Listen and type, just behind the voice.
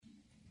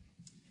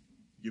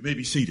You may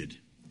be seated.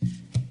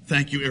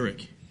 Thank you,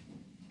 Eric.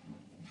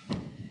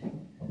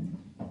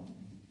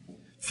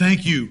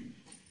 Thank you,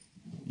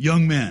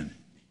 young men.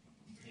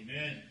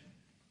 Amen.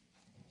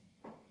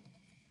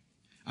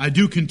 I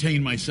do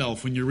contain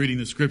myself when you're reading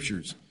the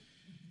Scriptures.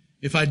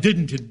 If I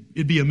didn't,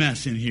 it'd be a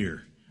mess in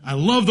here. I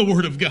love the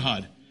Word of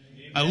God.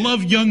 Amen. I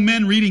love young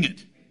men reading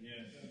it. Yes.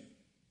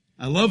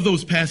 I love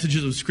those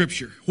passages of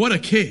Scripture. What a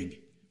king.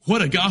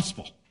 What a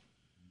gospel.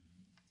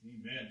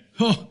 Amen.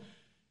 Oh,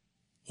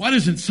 why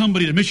doesn't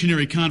somebody at a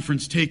missionary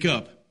conference take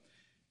up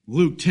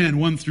Luke 10,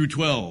 1 through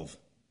 12?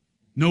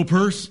 No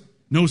purse,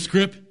 no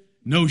scrip,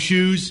 no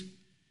shoes.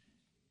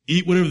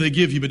 Eat whatever they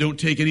give you, but don't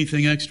take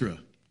anything extra.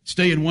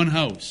 Stay in one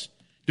house.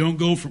 They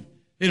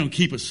don't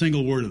keep a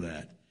single word of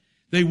that.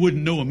 They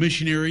wouldn't know a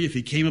missionary if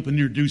he came up and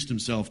introduced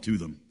himself to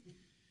them.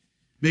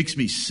 Makes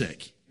me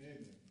sick.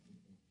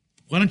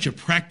 Why don't you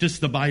practice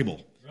the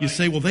Bible? Right. You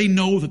say, well, they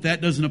know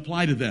that doesn't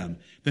apply to them.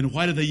 Then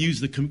why do they use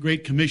the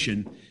Great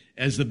Commission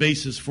as the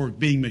basis for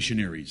being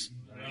missionaries?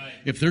 Right.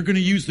 If they're going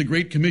to use the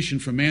Great Commission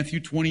from Matthew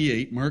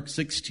 28, Mark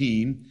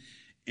 16,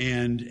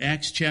 and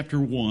Acts chapter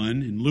 1,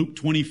 and Luke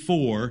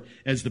 24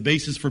 as the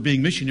basis for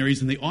being missionaries,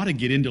 then they ought to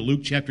get into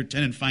Luke chapter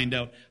 10 and find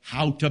out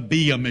how to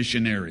be a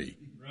missionary.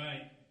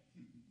 Right.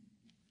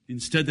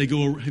 Instead, they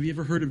go, have you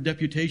ever heard of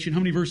deputation? How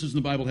many verses in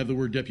the Bible have the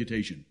word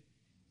deputation?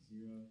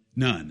 0.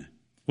 None.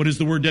 What does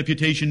the word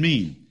deputation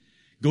mean?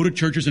 Go to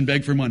churches and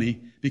beg for money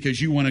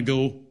because you want to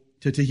go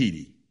to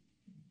Tahiti.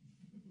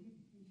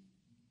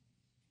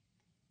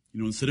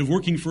 Instead of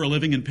working for a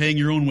living and paying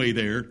your own way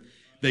there,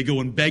 they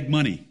go and beg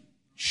money.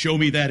 Show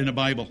me that in a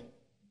Bible.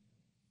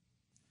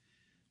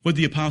 What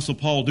did the Apostle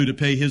Paul do to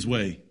pay his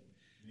way?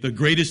 The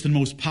greatest and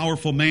most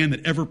powerful man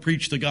that ever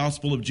preached the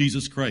gospel of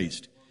Jesus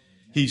Christ.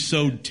 He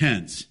sowed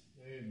tents.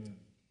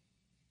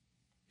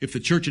 If the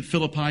church at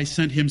Philippi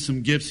sent him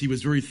some gifts, he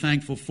was very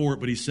thankful for it,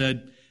 but he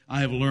said, I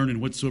have learned in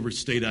whatsoever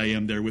state I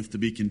am therewith to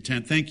be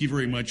content. Thank you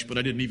very much, but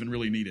I didn't even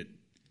really need it.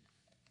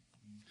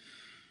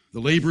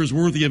 The labor is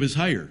worthy of his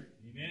hire.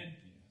 Amen.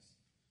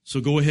 So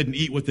go ahead and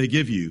eat what they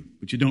give you,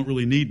 but you don't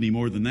really need any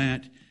more than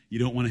that. You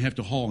don't want to have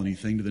to haul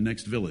anything to the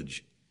next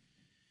village.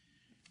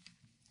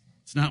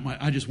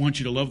 I just want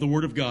you to love the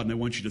Word of God, and I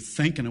want you to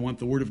think, and I want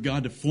the Word of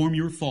God to form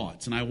your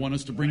thoughts, and I want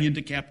us to bring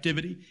into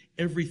captivity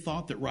every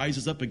thought that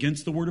rises up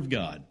against the Word of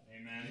God.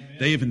 Amen.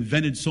 They have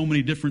invented so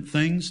many different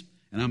things,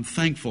 and I'm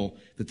thankful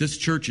that this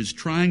church is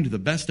trying to the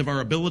best of our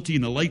ability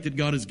in the light that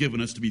God has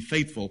given us to be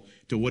faithful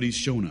to what He's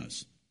shown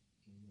us.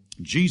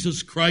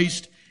 Jesus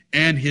Christ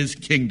and His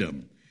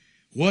kingdom.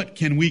 What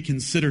can we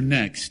consider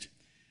next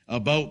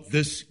about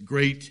this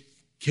great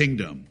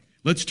kingdom?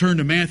 Let's turn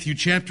to Matthew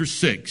chapter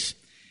 6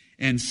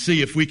 and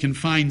see if we can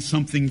find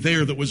something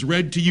there that was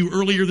read to you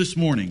earlier this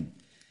morning.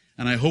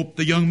 And I hope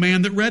the young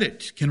man that read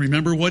it can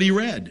remember what he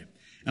read.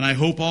 And I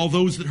hope all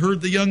those that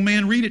heard the young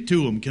man read it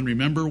to him can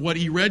remember what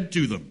he read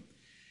to them.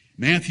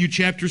 Matthew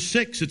chapter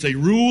 6, it's a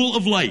rule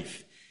of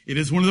life. It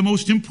is one of the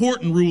most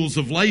important rules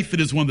of life.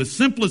 It is one of the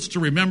simplest to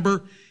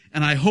remember,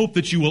 and I hope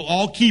that you will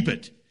all keep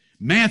it.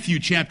 Matthew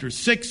chapter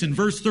 6 and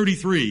verse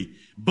 33,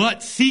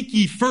 but seek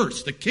ye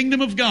first the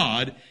kingdom of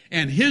God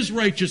and His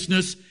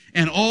righteousness,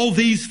 and all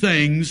these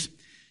things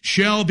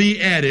shall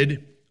be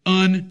added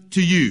unto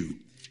you.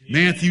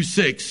 Amen. Matthew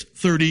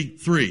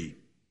 6:33.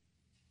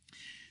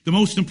 The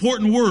most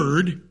important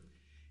word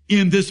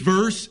in this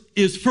verse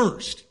is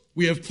first.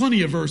 We have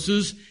plenty of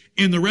verses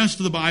in the rest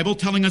of the Bible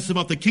telling us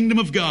about the kingdom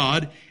of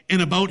God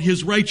and about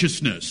His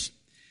righteousness.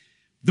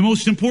 The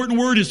most important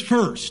word is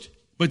first.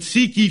 But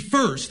seek ye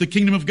first the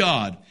kingdom of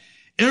God.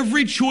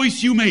 Every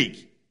choice you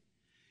make,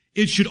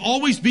 it should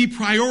always be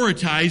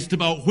prioritized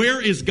about where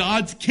is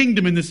God's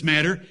kingdom in this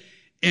matter,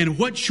 and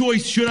what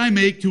choice should I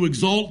make to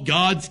exalt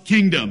God's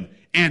kingdom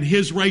and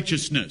His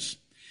righteousness.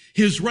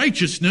 His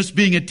righteousness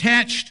being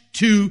attached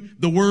to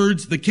the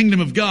words, the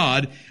kingdom of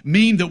God,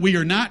 mean that we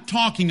are not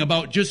talking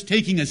about just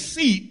taking a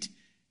seat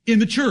in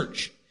the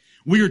church.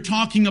 We are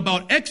talking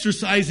about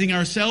exercising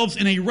ourselves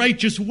in a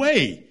righteous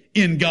way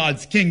in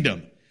God's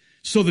kingdom.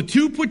 So the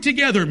two put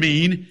together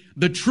mean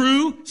the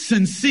true,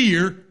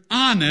 sincere,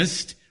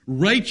 honest,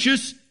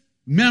 righteous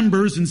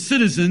members and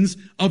citizens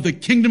of the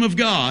kingdom of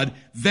God.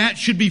 That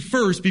should be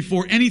first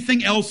before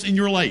anything else in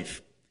your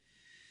life.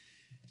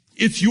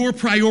 It's your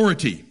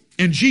priority.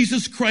 And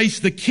Jesus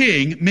Christ, the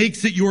King,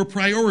 makes it your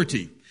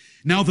priority.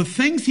 Now, the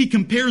things He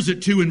compares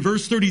it to in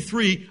verse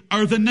 33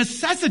 are the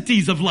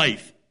necessities of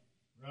life.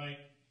 Right.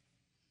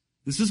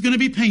 This is going to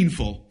be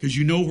painful because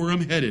you know where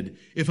I'm headed.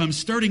 If I'm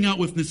starting out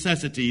with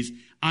necessities,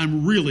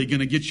 I'm really going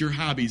to get your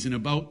hobbies in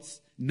about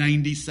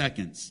 90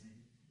 seconds.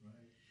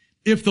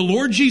 If the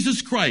Lord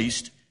Jesus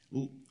Christ,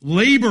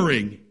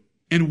 laboring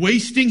and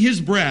wasting His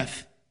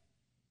breath,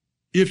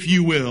 if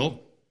you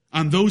will,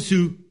 on those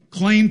who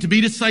claim to be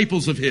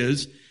disciples of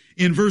His,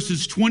 in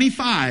verses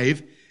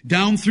 25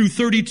 down through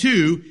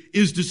 32,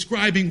 is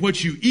describing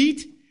what you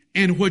eat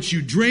and what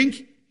you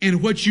drink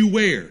and what you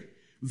wear.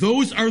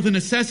 Those are the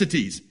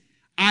necessities.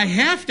 I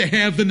have to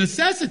have the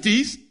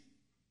necessities.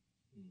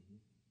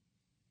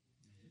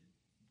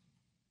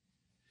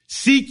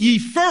 Seek ye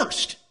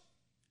first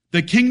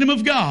the kingdom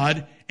of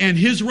God and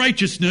his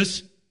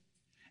righteousness,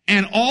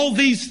 and all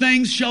these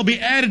things shall be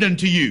added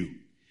unto you.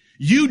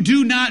 You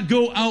do not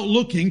go out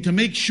looking to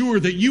make sure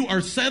that you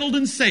are settled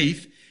and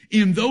safe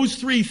in those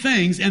three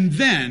things and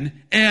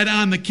then add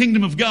on the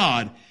kingdom of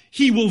God.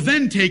 He will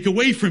then take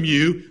away from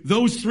you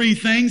those three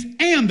things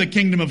and the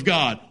kingdom of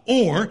God.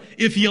 Or,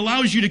 if he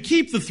allows you to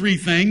keep the three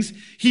things,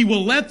 he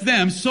will let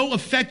them so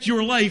affect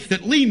your life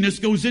that leanness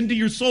goes into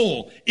your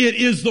soul. It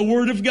is the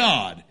word of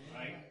God.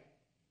 Right.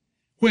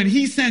 When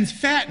he sends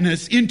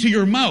fatness into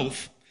your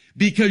mouth,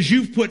 because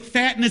you've put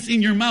fatness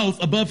in your mouth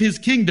above his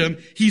kingdom,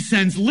 he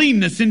sends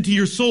leanness into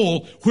your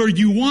soul where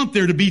you want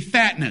there to be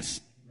fatness.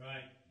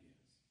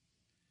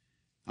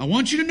 I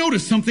want you to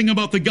notice something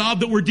about the God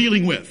that we're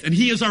dealing with, and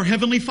he is our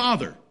heavenly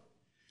Father.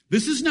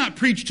 This is not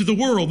preached to the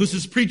world. This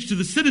is preached to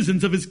the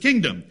citizens of his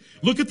kingdom.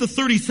 Look at the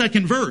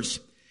 32nd verse.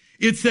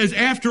 It says,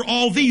 after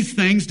all these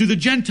things do the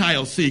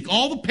Gentiles seek.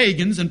 All the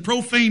pagans and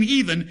profane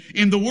heathen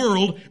in the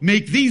world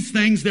make these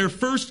things their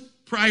first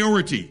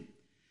priority.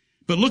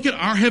 But look at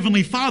our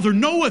heavenly Father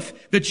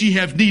knoweth that ye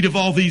have need of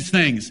all these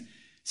things.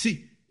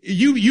 See,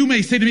 you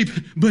may say to me,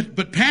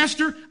 but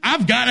Pastor,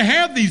 I've got to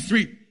have these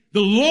three. The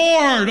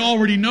Lord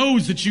already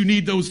knows that you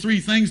need those three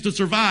things to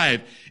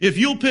survive. If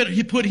you'll put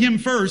him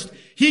first,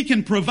 he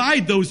can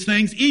provide those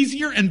things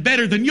easier and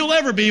better than you'll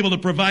ever be able to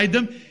provide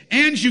them.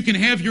 And you can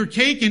have your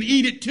cake and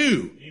eat it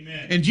too.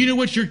 Amen. And do you know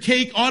what your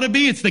cake ought to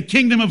be? It's the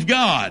kingdom of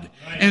God.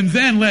 Right. And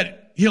then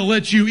he'll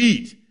let you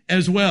eat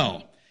as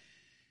well.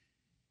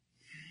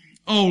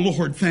 Oh,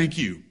 Lord, thank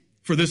you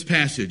for this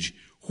passage.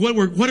 What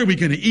are we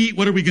going to eat?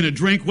 What are we going to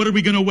drink? What are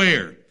we going to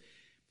wear?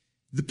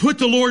 Put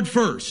the Lord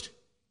first.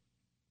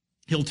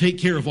 He'll take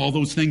care of all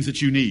those things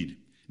that you need.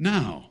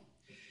 Now,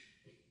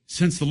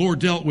 since the Lord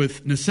dealt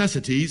with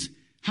necessities,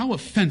 how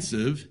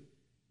offensive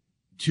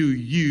to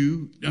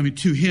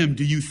him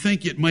do you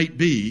think it might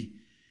be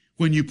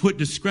when you put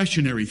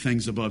discretionary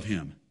things above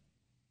him?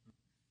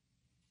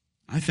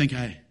 I think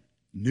I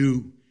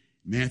knew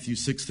Matthew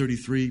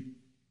 6:33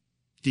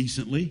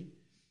 decently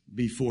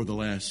before the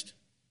last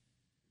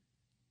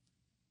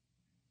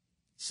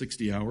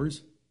 60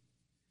 hours.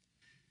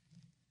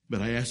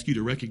 But I ask you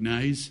to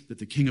recognize that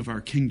the King of our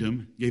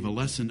kingdom gave a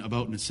lesson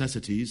about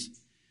necessities,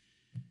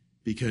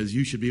 because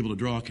you should be able to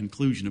draw a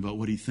conclusion about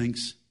what he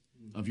thinks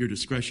of your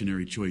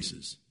discretionary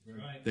choices.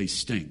 Right. They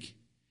stink.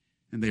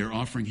 And they are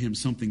offering him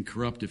something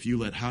corrupt if you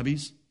let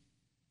hobbies,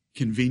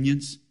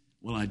 convenience,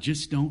 well, I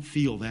just don't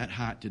feel that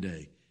hot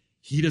today.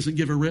 He doesn't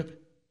give a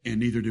rip, and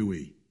neither do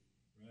we.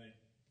 Right.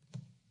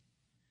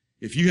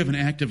 If you have an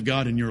act of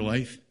God in your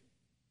life,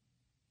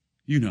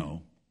 you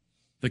know,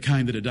 the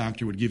kind that a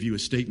doctor would give you a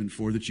statement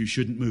for that you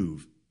shouldn't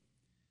move,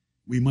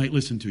 we might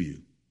listen to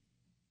you.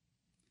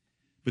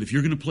 But if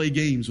you're going to play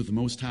games with the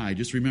Most High,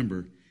 just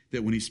remember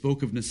that when he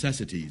spoke of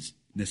necessities,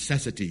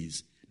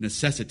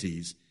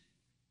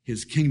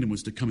 his kingdom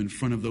was to come in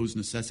front of those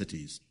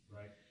necessities.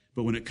 Right.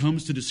 But when it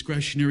comes to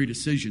discretionary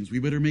decisions, we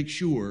better make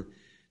sure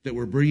that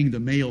we're bringing the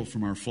male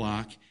from our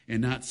flock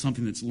and not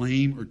something that's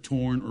lame or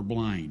torn or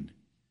blind.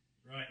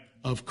 Right.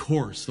 Of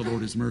course, the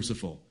Lord is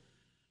merciful.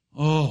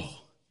 Oh,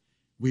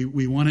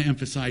 we want to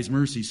emphasize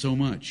mercy so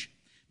much,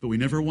 but we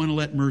never want to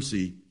let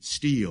mercy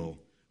steal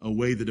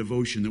away the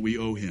devotion that we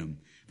owe him.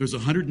 There's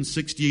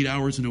 168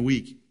 hours in a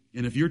week,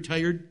 and if you're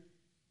tired,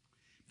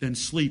 then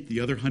sleep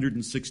the other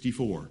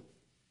 164.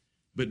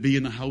 But be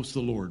in the house of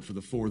the Lord for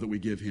the 4 that we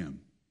give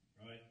him.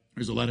 Right.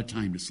 There's a lot of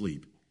time to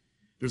sleep.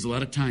 There's a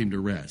lot of time to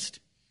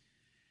rest.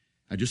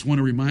 I just want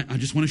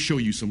to show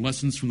you some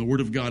lessons from the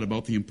Word of God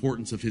about the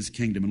importance of his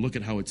kingdom, and look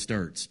at how it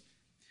starts.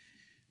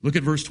 Look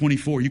at verse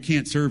 24. You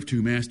can't serve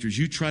two masters.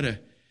 You try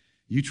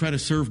to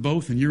serve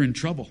both, and you're in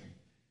trouble.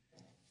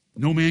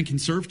 No man can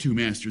serve two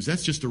masters.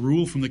 That's just a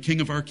rule from the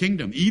King of our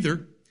kingdom.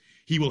 Either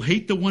he will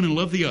hate the one and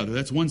love the other.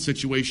 That's one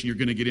situation you're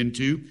going to get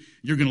into.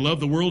 You're going to love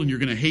the world and you're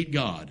going to hate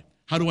God.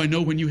 How do I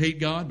know when you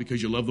hate God?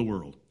 Because you love the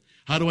world.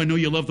 How do I know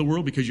you love the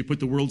world? Because you put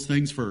the world's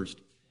things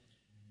first.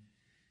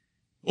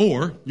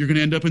 Or you're going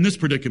to end up in this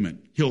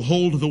predicament. He'll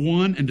hold the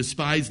one and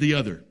despise the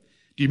other.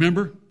 Do you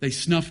remember? They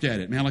snuffed at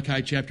it,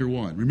 Malachi chapter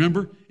 1.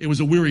 Remember? It was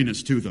a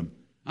weariness to them.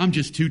 I'm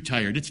just too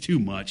tired. It's too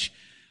much.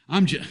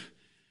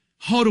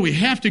 Oh, do we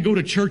have to go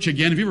to church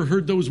again? Have you ever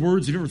heard those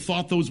words? Have you ever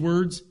thought those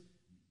words?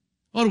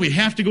 Oh, do we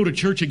have to go to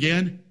church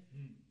again?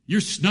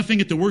 You're snuffing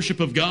at the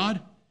worship of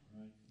God?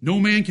 No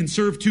man can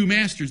serve two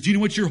masters. Do you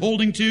know what you're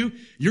holding to?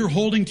 You're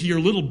holding to your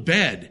little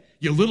bed.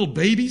 You little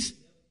babies.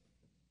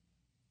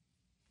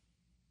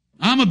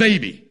 I'm a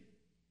baby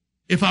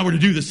if I were to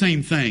do the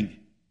same thing.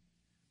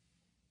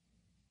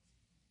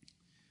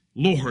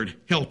 Lord,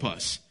 help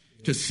us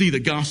to see the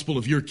gospel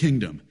of your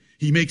kingdom.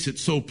 He makes it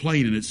so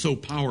plain and it's so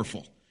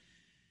powerful.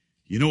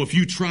 You know, if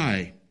you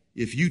try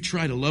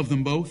to love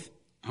them both,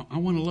 I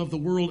want to love the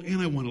world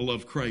and I want to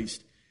love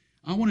Christ.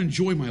 I want to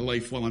enjoy my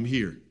life while I'm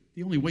here.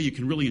 The only way you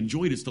can really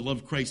enjoy it is to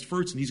love Christ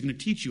first, and he's going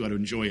to teach you how to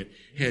enjoy it.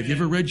 Have you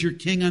ever read your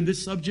king on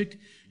this subject?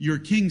 Your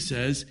king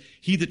says,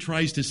 he that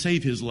tries to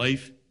save his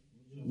life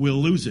will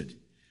lose it.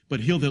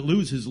 But he'll that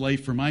lose his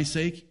life for my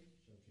sake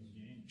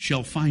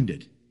shall find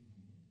it.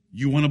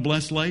 You want a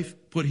blessed life?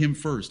 Put him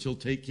first. He'll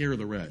take care of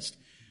the rest.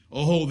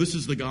 Oh, this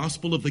is the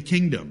gospel of the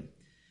kingdom.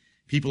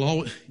 People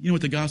always, you know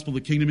what the gospel of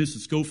the kingdom is to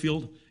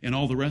Schofield and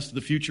all the rest of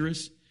the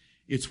futurists?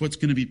 It's what's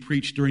going to be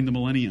preached during the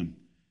millennium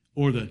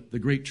or the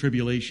great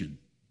tribulation.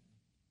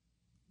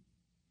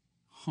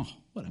 Oh,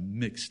 what a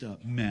mixed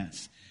up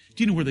mess.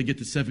 Do you know where they get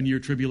the 7-year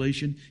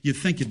tribulation? You'd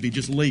think it'd be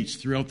just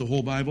laced throughout the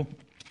whole Bible.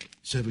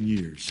 7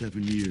 years,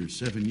 7 years,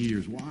 7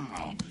 years.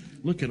 Wow.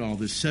 Look at all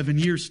this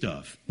 7-year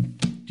stuff.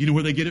 Do you know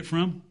where they get it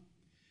from?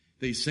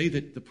 They say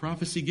that the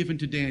prophecy given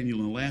to Daniel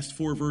in the last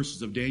 4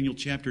 verses of Daniel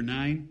chapter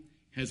 9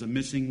 has a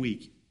missing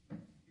week.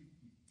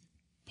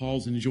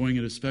 Paul's enjoying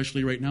it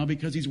especially right now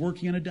because he's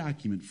working on a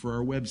document for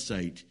our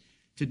website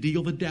to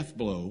deal the death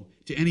blow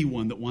to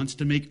anyone that wants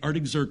to make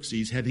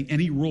Artaxerxes having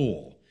any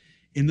role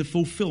in the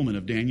fulfillment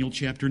of Daniel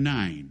chapter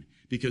 9,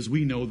 because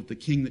we know that the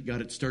king that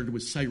got it started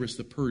was Cyrus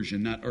the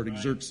Persian, not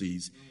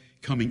Artaxerxes,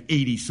 coming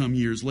 80-some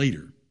years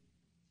later.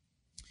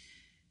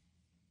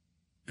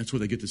 That's where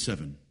they get the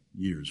 7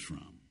 years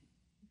from.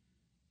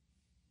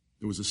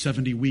 There was a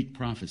 70-week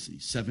prophecy,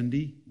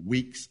 70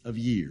 weeks of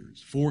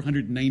years,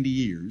 490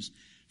 years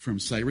from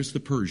Cyrus the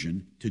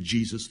Persian to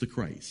Jesus the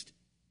Christ.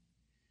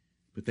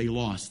 But they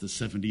lost the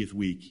 70th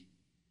week.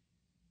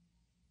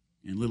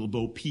 And little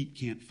Bo Peep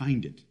can't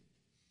find it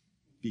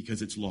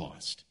because it's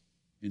lost.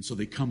 And so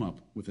they come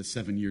up with a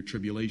 7-year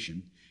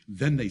tribulation.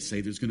 Then they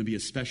say there's going to be a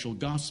special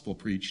gospel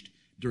preached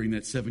during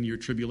that 7-year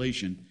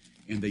tribulation,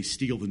 and they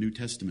steal the New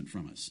Testament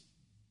from us.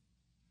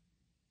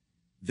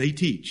 They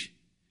teach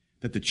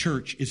that the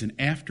church is an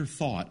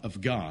afterthought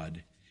of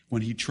God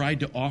when he tried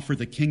to offer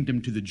the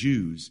kingdom to the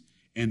Jews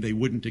and they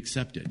wouldn't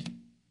accept it. Do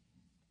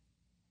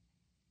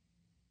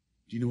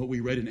you know what we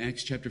read in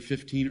Acts chapter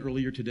 15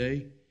 earlier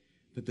today?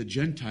 That the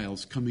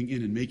Gentiles coming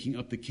in and making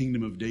up the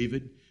kingdom of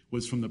David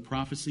was from the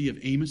prophecy of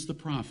Amos the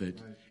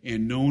prophet,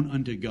 and known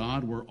unto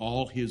God were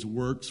all his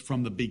works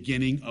from the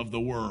beginning of the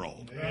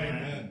world.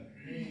 Amen.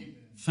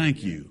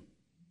 Thank you.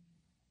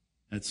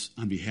 That's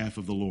on behalf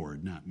of the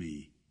Lord, not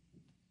me.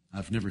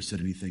 I've never said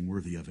anything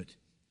worthy of it,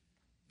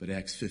 but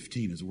Acts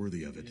 15 is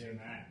worthy of it.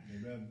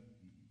 Amen.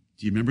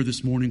 Do you remember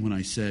this morning when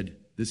I said,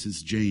 this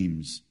is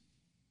James,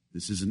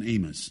 this isn't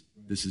Amos,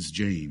 this is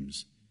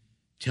James,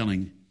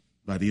 telling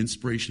by the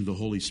inspiration of the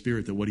Holy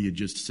Spirit that what he had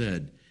just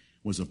said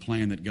was a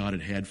plan that God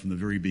had had from the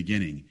very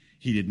beginning.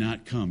 He did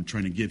not come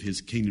trying to give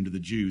his kingdom to the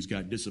Jews,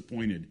 got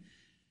disappointed,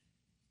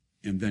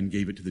 and then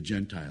gave it to the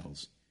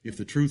Gentiles. If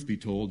the truth be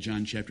told,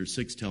 John chapter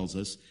 6 tells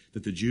us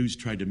that the Jews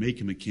tried to make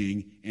him a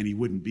king, and he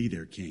wouldn't be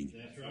their king.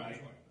 That's right.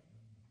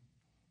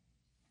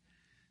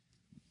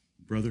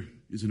 Brother,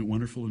 isn't it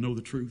wonderful to know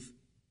the truth?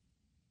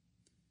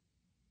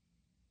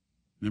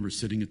 Remember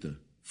sitting at the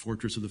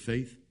fortress of the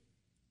faith?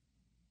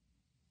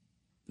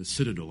 The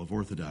citadel of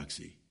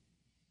orthodoxy,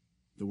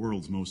 the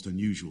world's most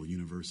unusual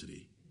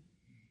university,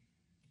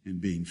 and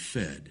being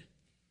fed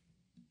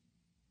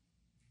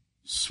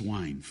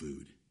swine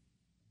food.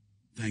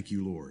 Thank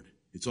you, Lord.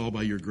 It's all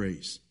by your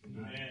grace.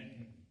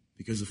 Amen.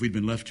 Because if we'd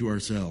been left to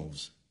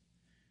ourselves,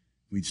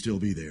 we'd still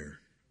be there.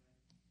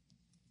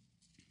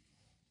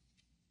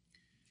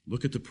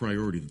 Look at the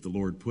priority that the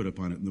Lord put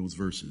upon it in those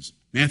verses.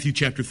 Matthew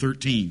chapter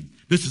 13.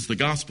 This is the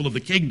gospel of the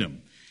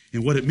kingdom.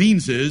 And what it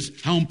means is,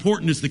 how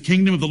important is the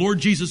kingdom of the Lord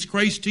Jesus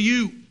Christ to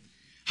you?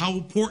 How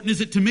important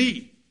is it to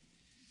me?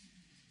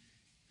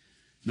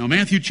 Now,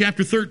 Matthew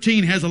chapter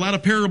 13 has a lot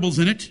of parables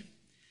in it.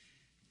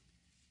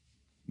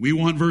 We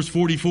want verse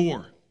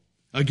 44.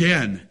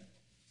 Again,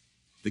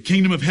 the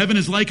kingdom of heaven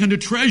is like unto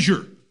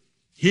treasure,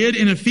 hid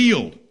in a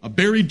field, a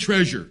buried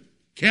treasure.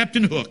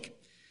 Captain Hook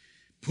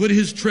put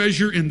his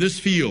treasure in this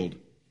field,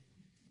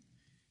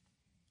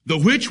 the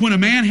which when a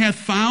man hath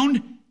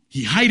found,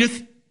 he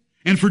hideth,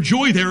 and for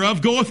joy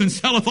thereof goeth and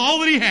selleth all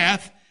that he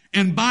hath,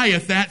 and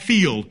buyeth that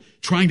field,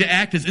 trying to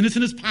act as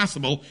innocent as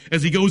possible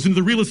as he goes into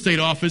the real estate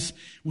office,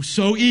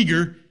 so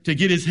eager to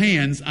get his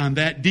hands on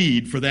that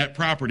deed for that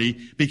property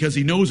because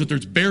he knows that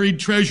there's buried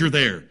treasure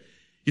there.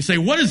 You say,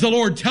 what is the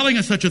Lord telling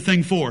us such a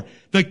thing for?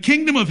 The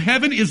kingdom of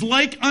heaven is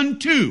like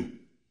unto.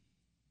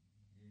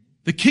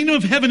 The kingdom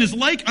of heaven is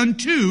like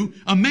unto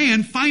a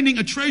man finding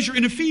a treasure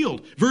in a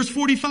field. Verse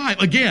 45,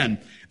 again,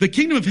 the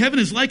kingdom of heaven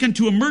is like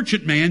unto a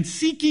merchant man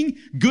seeking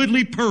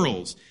goodly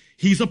pearls.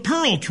 He's a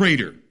pearl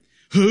trader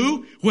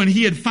who, when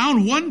he had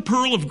found one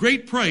pearl of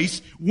great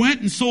price, went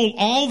and sold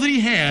all that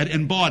he had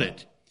and bought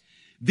it.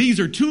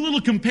 These are two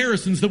little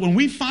comparisons that when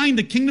we find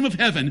the kingdom of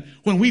heaven,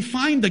 when we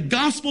find the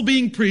gospel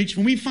being preached,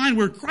 when we find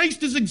where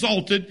Christ is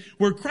exalted,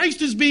 where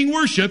Christ is being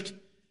worshiped,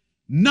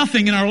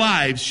 nothing in our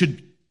lives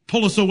should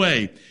pull us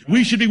away.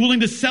 We should be willing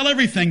to sell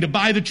everything to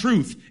buy the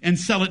truth and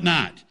sell it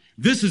not.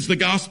 This is the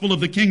gospel of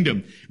the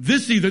kingdom.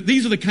 These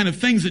are the kind of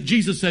things that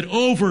Jesus said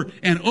over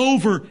and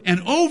over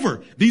and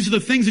over. These are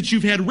the things that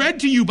you've had read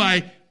to you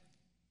by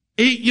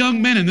 8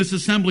 young men in this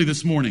assembly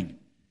this morning.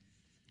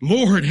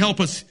 Lord,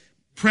 help us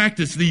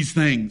practice these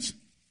things.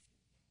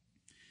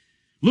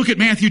 Look at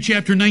Matthew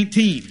chapter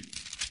 19.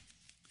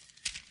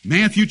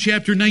 Matthew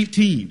chapter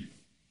 19.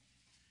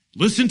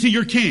 Listen to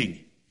your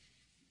king.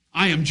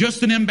 I am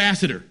just an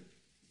ambassador.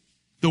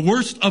 the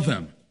worst of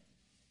them.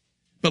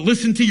 But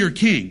listen to your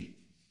king.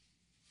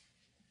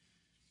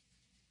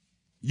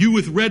 You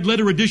with red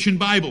letter edition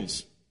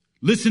Bibles,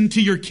 listen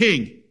to your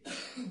king.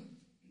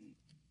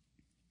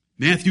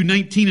 Matthew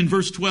 19 and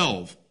verse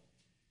 12.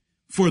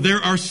 For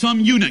there are some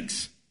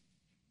eunuchs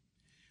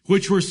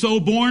which were so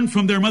born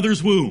from their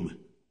mother's womb,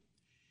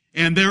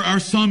 and there are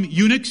some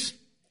eunuchs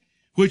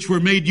which were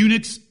made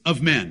eunuchs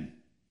of men,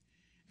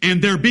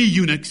 and there be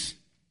eunuchs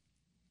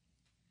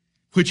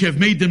which have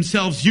made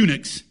themselves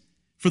eunuchs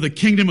for the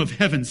kingdom of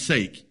heaven's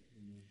sake.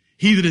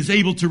 He that is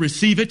able to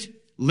receive it,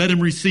 let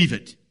him receive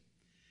it.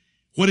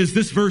 What is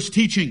this verse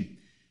teaching?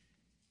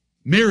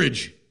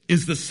 Marriage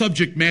is the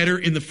subject matter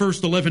in the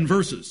first 11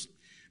 verses.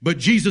 But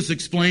Jesus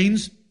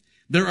explains,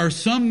 there are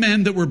some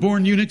men that were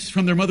born eunuchs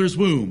from their mother's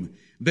womb.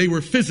 They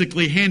were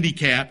physically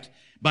handicapped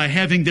by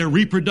having their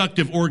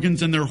reproductive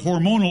organs and their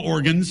hormonal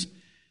organs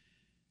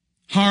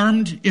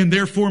harmed in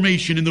their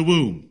formation in the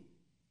womb.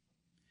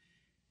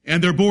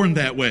 And they're born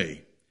that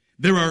way.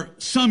 There are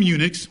some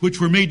eunuchs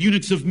which were made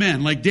eunuchs of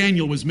men, like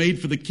Daniel was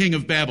made for the king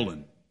of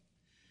Babylon.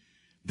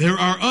 There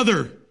are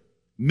other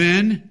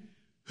men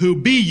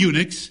who be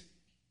eunuchs,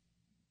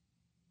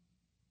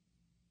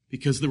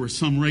 because there were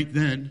some right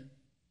then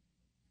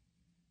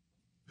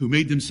who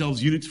made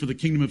themselves eunuchs for the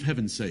kingdom of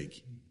heaven's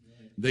sake.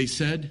 They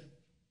said,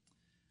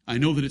 I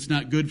know that it's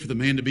not good for the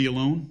man to be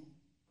alone.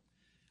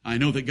 I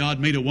know that God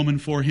made a woman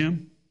for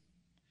him.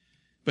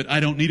 But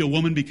I don't need a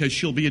woman because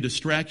she'll be a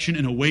distraction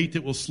and a weight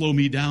that will slow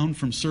me down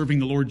from serving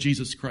the Lord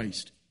Jesus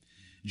Christ.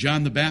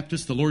 John the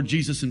Baptist, the Lord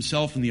Jesus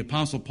himself, and the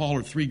Apostle Paul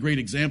are three great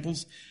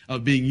examples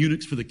of being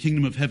eunuchs for the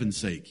kingdom of heaven's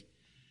sake.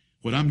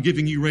 What I'm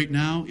giving you right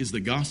now is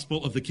the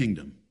gospel of the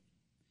kingdom.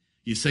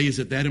 You say, is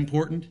it that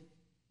important?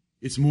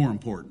 It's more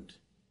important.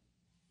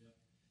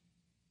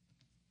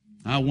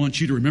 I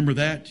want you to remember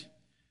that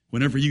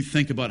whenever you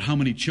think about how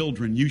many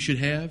children you should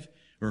have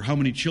or how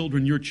many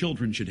children your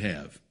children should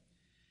have.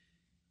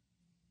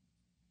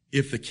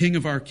 If the King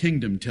of our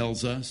kingdom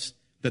tells us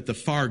that the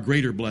far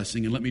greater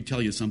blessing, and let me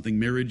tell you something,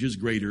 marriage is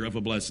greater of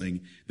a blessing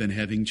than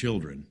having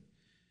children.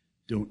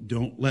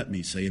 Don't let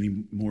me say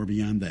any more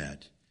beyond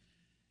that.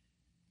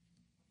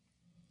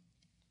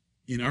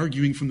 In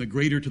arguing from the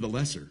greater to the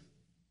lesser,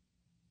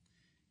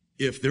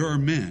 if there are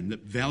men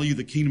that value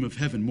the kingdom of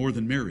heaven more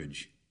than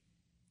marriage,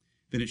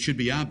 then it should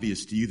be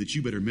obvious to you that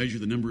you better measure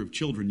the number of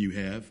children you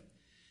have,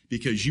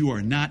 because you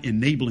are not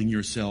enabling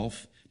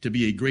yourself to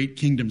be a great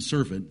kingdom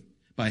servant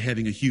by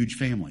having a huge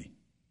family.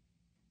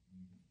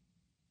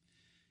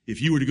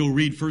 If you were to go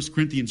read 1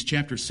 Corinthians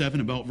chapter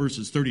 7, about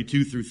verses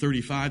 32 through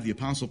 35, the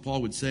Apostle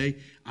Paul would say,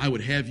 I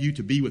would have you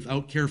to be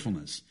without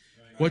carefulness.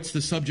 What's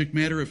the subject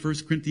matter of 1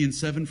 Corinthians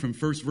 7 from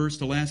first verse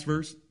to last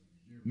verse?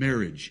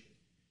 Marriage.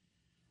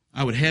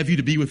 I would have you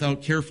to be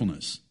without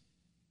carefulness.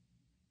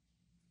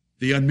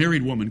 The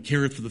unmarried woman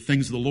careth for the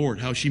things of the Lord,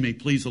 how she may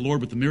please the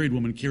Lord, but the married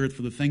woman careth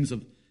for the things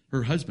of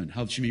her husband,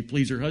 how she may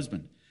please her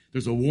husband.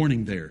 There's a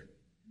warning there.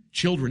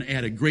 Children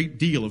add a great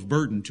deal of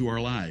burden to our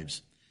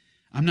lives.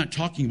 I'm not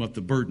talking about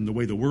the burden the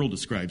way the world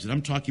describes it.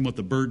 I'm talking about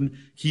the burden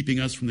keeping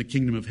us from the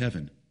kingdom of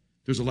heaven.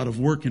 There's a lot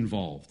of work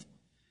involved.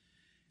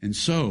 And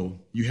so,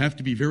 you have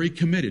to be very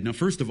committed. Now,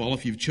 first of all,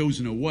 if you've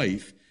chosen a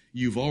wife,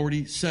 you've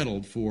already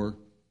settled for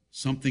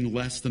something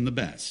less than the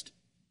best.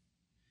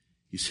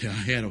 You say,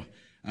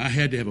 I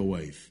had to have a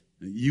wife.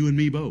 You and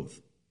me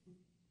both.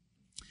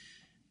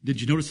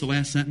 Did you notice the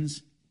last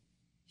sentence?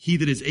 He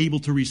that is able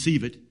to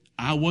receive it.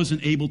 I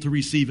wasn't able to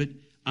receive it.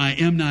 I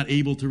am not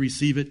able to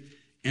receive it.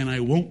 And I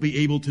won't be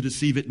able to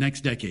receive it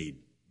next decade.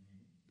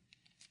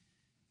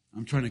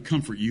 I'm trying to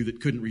comfort you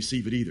that couldn't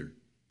receive it either.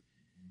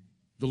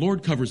 The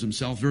Lord covers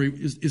himself very...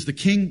 Is the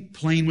king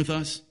playing with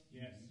us?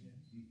 Yes.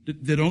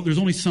 There's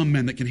only some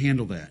men that can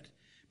handle that.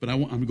 But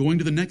I'm going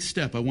to the next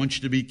step. I want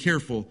you to be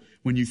careful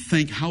when you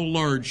think, how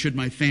large should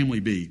my family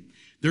be?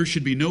 There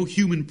should be no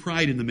human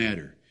pride in the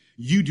matter.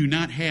 You do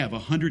not have a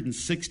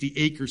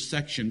 160-acre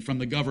section from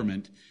the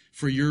government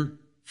for your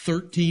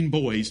 13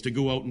 boys to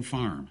go out and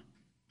farm.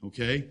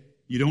 Okay?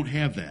 You don't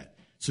have that.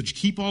 So just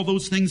keep all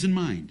those things in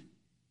mind.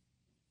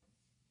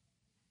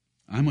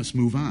 I must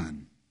move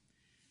on.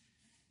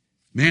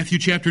 Matthew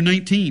chapter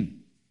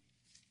 19.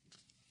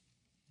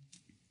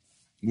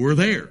 We're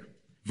there.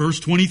 Verse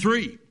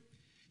 23.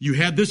 You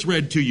had this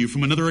read to you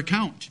from another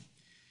account.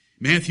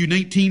 Matthew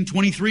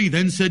 19:23.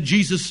 Then said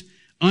Jesus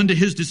unto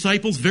his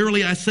disciples,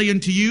 Verily I say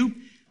unto you,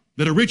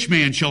 that a rich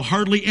man shall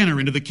hardly enter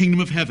into the kingdom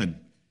of heaven.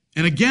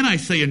 And again I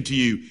say unto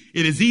you,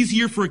 it is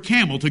easier for a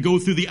camel to go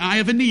through the eye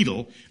of a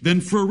needle than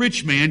for a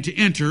rich man to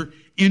enter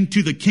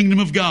into the kingdom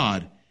of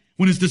God.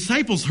 When his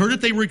disciples heard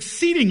it, they were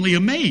exceedingly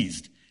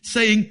amazed,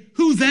 saying,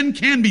 Who then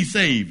can be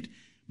saved?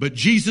 But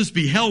Jesus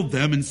beheld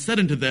them and said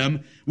unto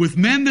them, With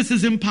men this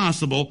is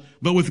impossible,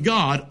 but with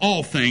God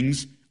all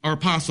things are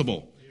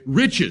possible.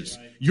 Riches,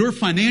 your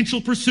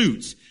financial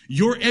pursuits,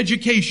 your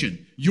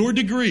education, your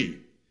degree,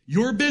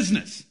 your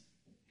business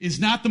is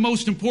not the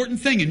most important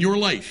thing in your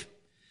life.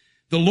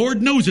 The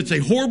Lord knows it's a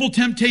horrible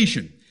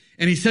temptation.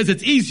 And he says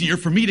it's easier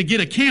for me to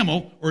get a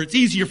camel, or it's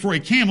easier for a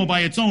camel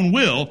by its own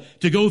will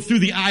to go through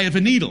the eye of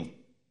a needle.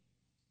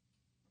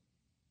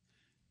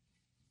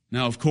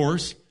 Now, of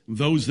course,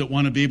 those that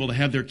want to be able to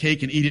have their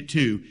cake and eat it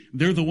too,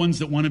 they're the ones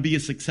that want to be a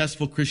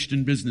successful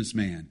Christian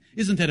businessman.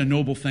 Isn't that a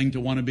noble thing to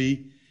want to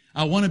be?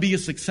 I want to be a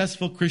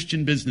successful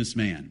Christian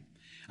businessman.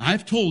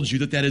 I've told you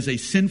that that is a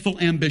sinful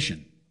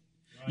ambition.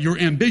 Your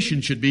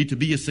ambition should be to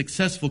be a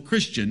successful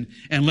Christian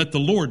and let the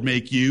Lord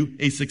make you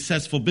a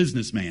successful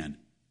businessman.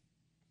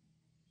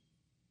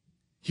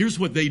 Here's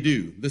what they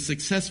do, the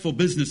successful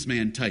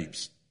businessman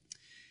types.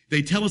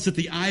 They tell us that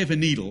the eye of a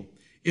needle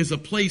is a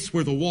place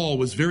where the wall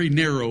was very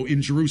narrow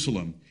in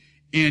Jerusalem,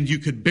 and you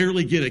could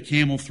barely get a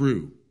camel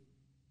through.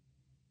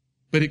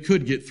 But it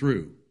could get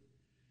through.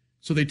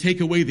 So they take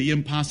away the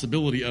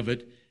impossibility of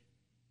it,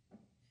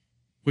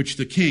 which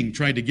the king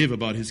tried to give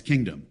about his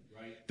kingdom.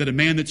 Right. That a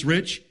man that's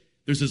rich,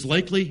 it's as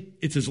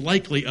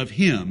likely of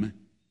him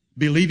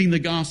believing the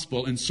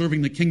gospel and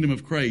serving the kingdom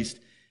of Christ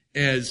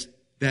as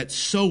that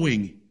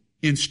sewing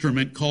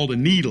instrument called a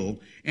needle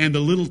and the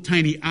little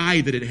tiny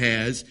eye that it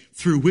has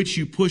through which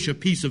you push a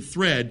piece of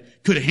thread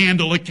could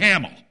handle a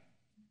camel.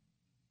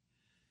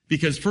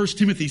 Because 1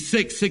 Timothy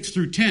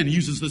 6:6-10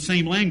 uses the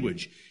same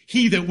language.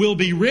 He that will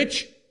be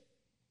rich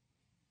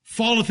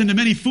falleth into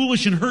many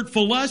foolish and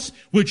hurtful lusts,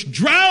 which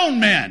drown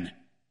men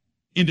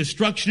in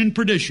destruction and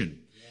perdition.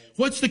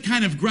 What's the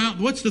kind of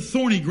ground, what's the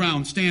thorny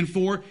ground stand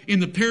for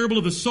in the parable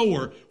of the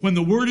sower? When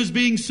the word is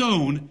being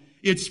sown,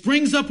 it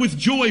springs up with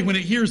joy when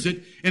it hears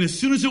it, and as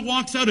soon as it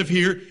walks out of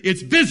here,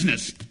 it's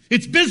business,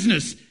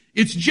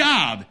 it's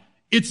job,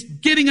 it's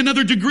getting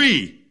another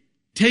degree,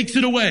 takes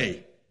it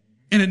away,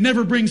 and it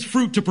never brings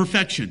fruit to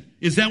perfection.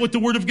 Is that what the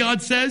Word of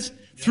God says?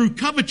 Through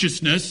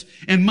covetousness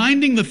and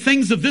minding the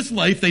things of this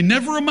life, they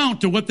never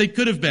amount to what they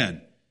could have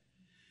been.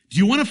 Do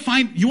you want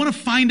to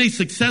find a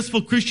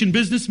successful Christian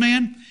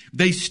businessman?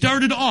 They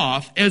started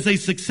off as a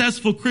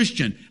successful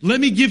Christian. Let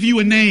me give you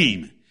a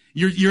name.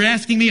 You're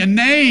asking me a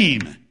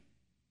name.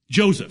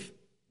 Joseph.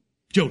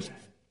 Yep.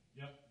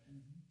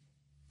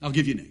 I'll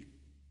give you a name.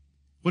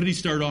 What did he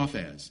start off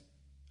as?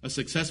 A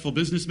successful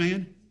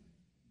businessman?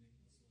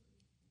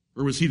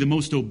 Or was he the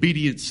most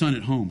obedient son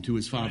at home to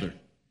his father?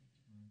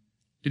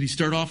 Did he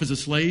start off as a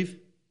slave?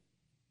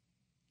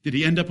 Did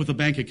he end up with a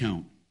bank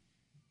account?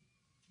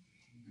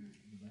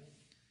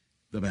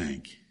 The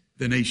bank,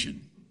 the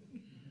nation,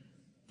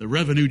 the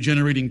revenue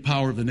generating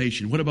power of the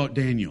nation. What about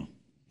Daniel?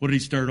 What did he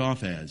start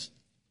off as?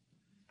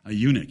 A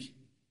eunuch,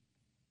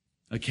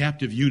 a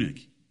captive eunuch,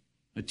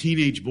 a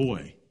teenage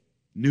boy,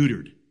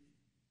 neutered.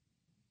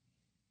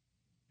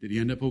 Did he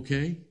end up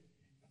okay?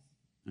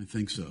 I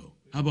think so.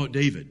 How about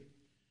David?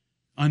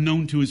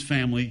 Unknown to his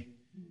family,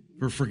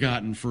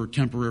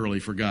 temporarily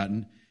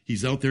forgotten.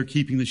 He's out there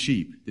keeping the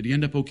sheep. Did he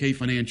end up okay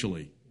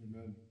financially?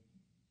 Amen.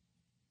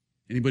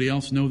 Anybody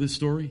else know this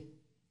story?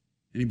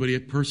 Anybody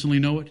personally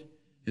know it?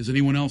 Has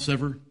anyone else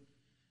ever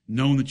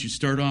known that you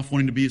start off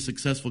wanting to be a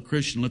successful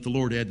Christian, let the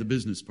Lord add the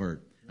business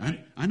part?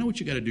 Right. I know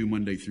what you got to do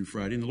Monday through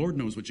Friday, and the Lord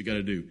knows what you got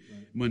to do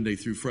Monday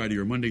through Friday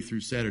or Monday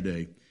through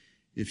Saturday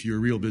if you're a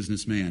real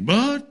businessman.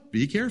 But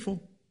be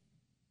careful.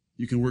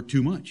 You can work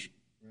too much.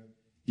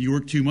 You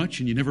work too much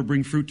and you never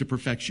bring fruit to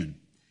perfection.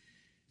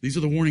 These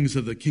are the warnings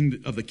of the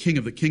King of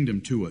the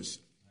Kingdom to us.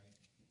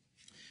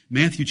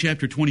 Matthew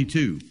chapter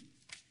 22.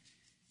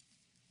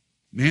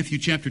 Matthew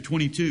chapter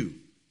 22.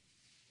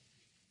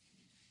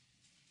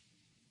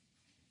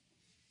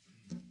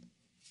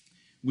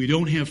 We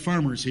don't have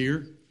farmers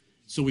here,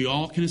 so we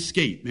all can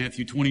escape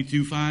Matthew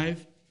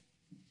 22:5.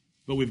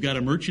 But we've got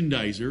a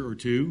merchandiser or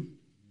two.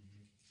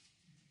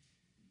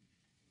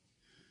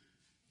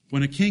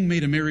 When a king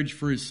made a marriage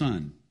for his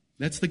son,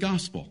 that's the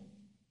gospel.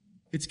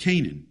 It's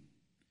Canaan.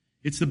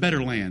 It's the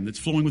better land that's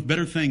flowing with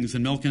better things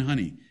than milk and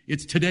honey.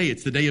 It's today.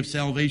 It's the day of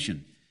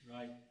salvation.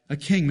 Right. A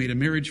king made a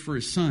marriage for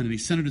his son, and he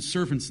sent his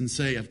servants and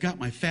say, I've got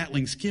my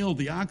fatlings killed,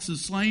 the ox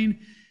is slain.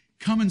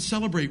 Come and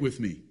celebrate with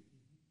me.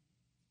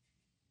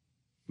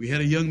 We had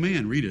a young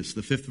man read us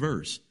the 5th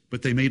verse,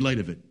 but they made light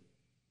of it.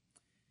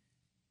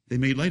 They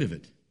made light of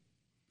it.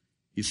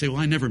 You say,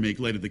 well, I never make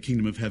light of the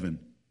kingdom of heaven.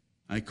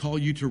 I call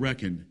you to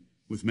reckon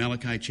with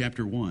Malachi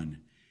chapter 1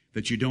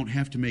 that you don't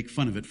have to make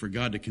fun of it for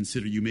God to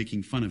consider you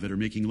making fun of it or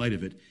making light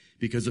of it,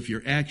 because if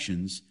your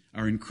actions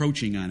are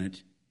encroaching on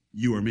it,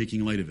 you are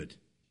making light of it.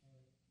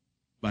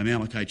 By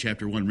Malachi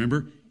chapter 1,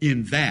 remember?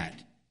 In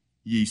that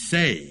ye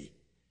say,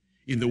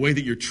 in the way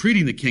that you're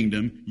treating the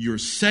kingdom, you're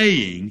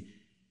saying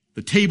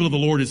the table of the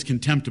Lord is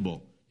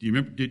contemptible. Do you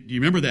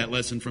remember that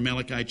lesson from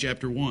Malachi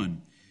chapter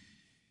 1?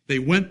 They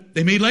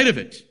made light of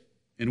it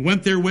and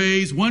went their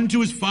ways, one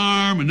to his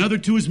farm, another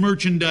to his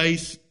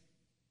merchandise.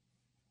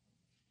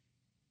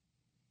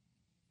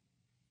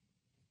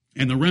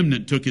 And the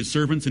remnant took his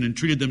servants and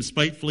entreated them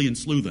spitefully and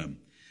slew them.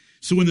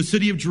 So in the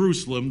city of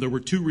Jerusalem, there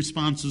were 2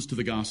 responses to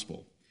the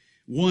gospel.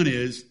 One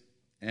is,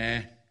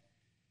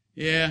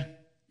 yeah,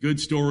 good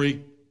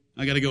story.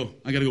 I gotta go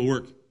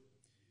work.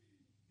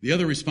 The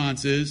other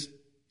response is,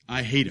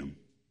 I hate him.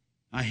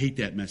 I hate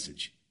that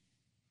message.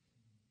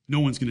 No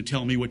one's going to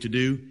tell me what to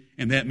do,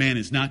 and that man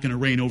is not going to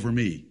reign over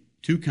me.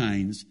 2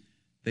 kinds.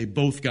 They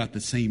both got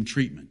the same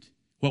treatment.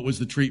 What was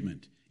the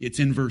treatment? It's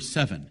in verse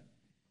 7.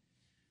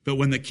 But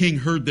when the king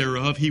heard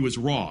thereof, he was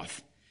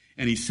wroth,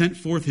 and he sent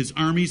forth his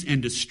armies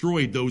and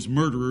destroyed those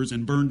murderers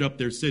and burned up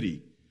their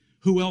city.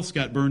 Who else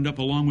got burned up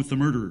along with the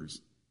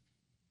murderers?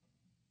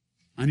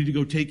 I need to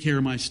go take care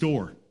of my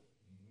store.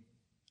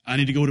 I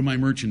need to go to my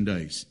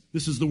merchandise.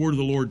 This is the word of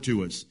the Lord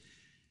to us,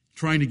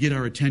 trying to get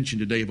our attention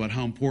today about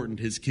how important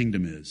his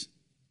kingdom is.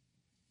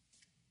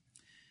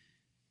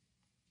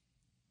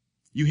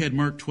 You had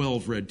Mark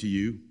 12 read to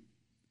you,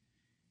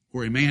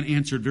 where a man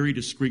answered very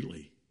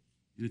discreetly.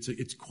 And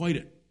it's quite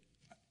it.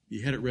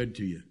 You had it read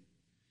to you.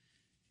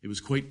 It was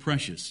quite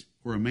precious,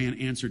 where a man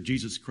answered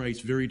Jesus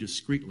Christ very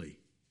discreetly.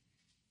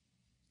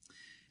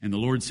 And the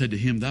Lord said to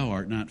him, thou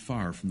art not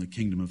far from the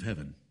kingdom of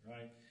heaven.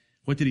 Right.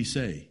 What did he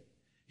say?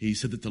 He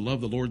said that to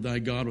love the Lord thy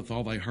God with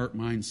all thy heart,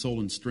 mind,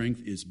 soul, and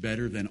strength is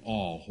better than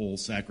all whole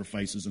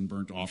sacrifices and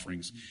burnt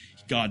offerings.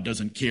 God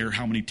doesn't care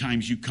how many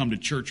times you come to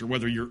church or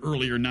whether you're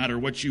early or not or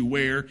what you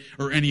wear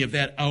or any of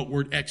that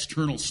outward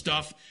external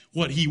stuff.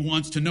 What he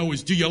wants to know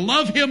is, do you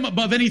love him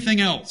above anything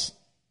else?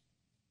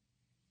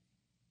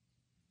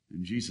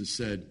 And Jesus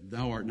said,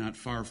 thou art not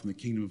far from the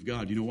kingdom of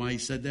God. You know why he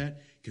said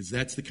that? Because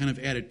that's the kind of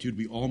attitude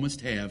we all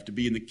must have to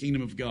be in the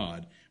kingdom of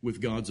God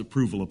with God's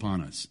approval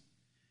upon us.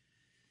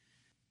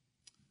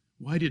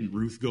 Why didn't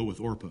Ruth go with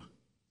Orpah?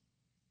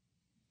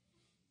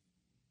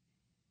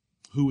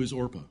 Who is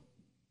Orpah?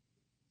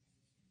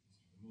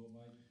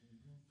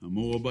 A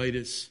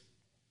Moabitess,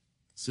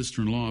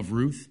 sister-in-law of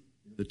Ruth,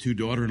 the two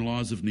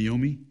daughter-in-laws of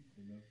Naomi.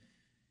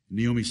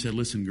 Naomi said,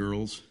 listen,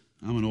 girls,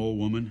 I'm an old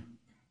woman.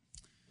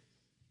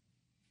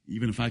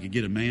 Even if I could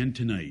get a man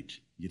tonight,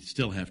 you'd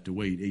still have to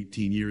wait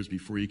 18 years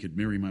before you could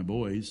marry my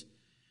boys.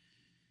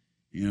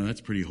 You know,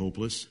 that's pretty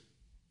hopeless.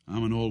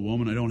 I'm an old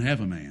woman. I don't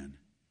have a man.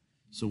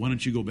 So why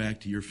don't you go back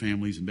to your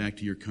families and back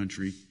to your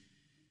country,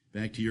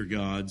 back to your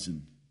gods,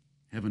 and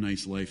have a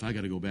nice life. I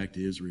got to go back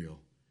to Israel.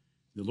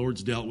 The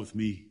Lord's dealt with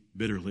me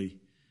bitterly.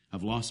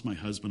 I've lost my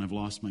husband. I've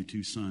lost my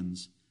two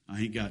sons.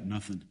 I ain't got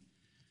nothing.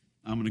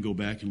 I'm going to go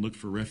back and look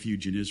for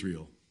refuge in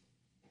Israel.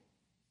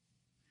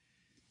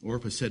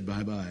 Orpah said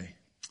bye-bye.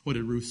 What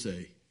did Ruth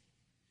say?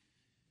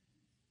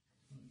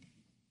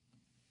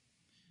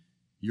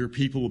 Your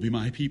people will be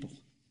my people.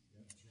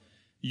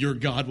 Your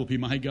God will be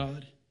my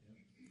God.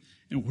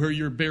 And where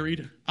you're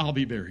buried, I'll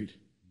be buried.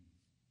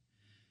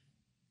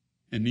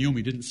 And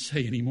Naomi didn't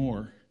say any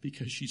more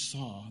because she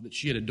saw that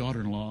she had a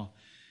daughter-in-law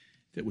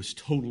that was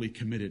totally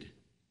committed.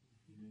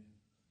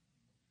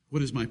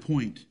 What is my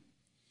point?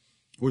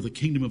 Where the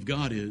kingdom of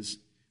God is,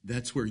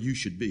 that's where you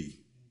should be.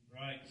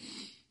 Right.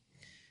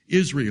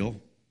 Israel,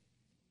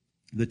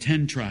 the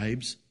 10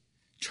 tribes,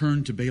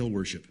 turned to Baal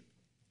worship.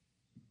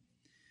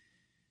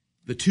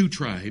 The 2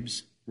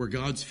 tribes were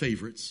God's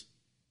favorites.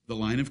 The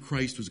line of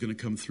Christ was going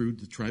to come through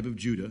the tribe of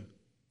Judah.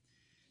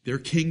 Their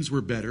kings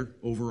were better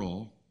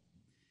overall.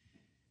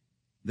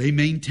 They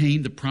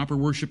maintained the proper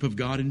worship of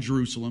God in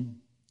Jerusalem,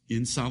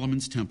 in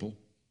Solomon's temple,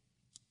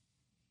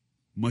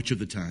 much of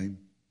the time.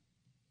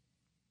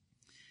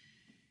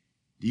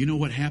 Do you know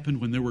what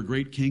happened when there were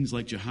great kings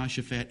like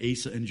Jehoshaphat,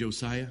 Asa, and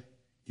Josiah?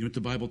 You know what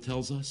the Bible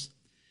tells us?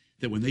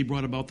 That when they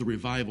brought about the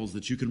revivals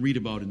that you can read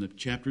about in the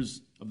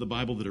chapters of the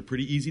Bible that are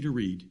pretty easy to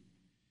read,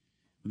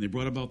 when they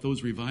brought about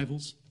those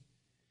revivals,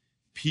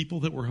 people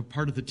that were a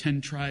part of the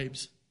 10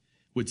 tribes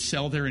would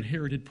sell their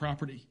inherited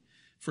property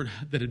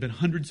that had been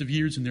hundreds of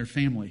years in their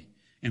family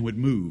and would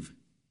move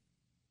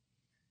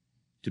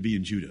to be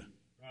in Judah.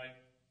 Right.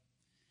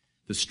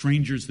 The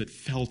strangers that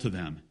fell to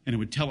them, and it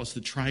would tell us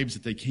the tribes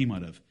that they came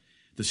out of.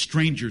 The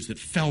strangers that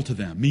fell to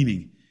them,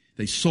 meaning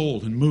they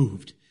sold and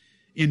moved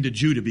into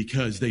Judah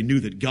because they knew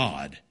that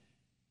God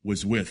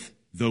was with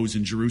those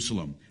in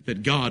Jerusalem,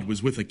 that God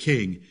was with a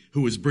king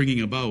who was bringing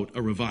about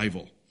a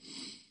revival.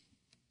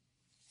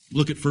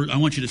 Look at first. I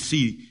want you to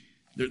see,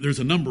 there's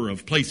a number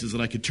of places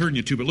that I could turn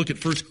you to, but look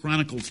at 1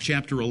 Chronicles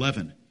chapter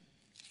 11.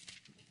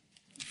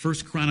 1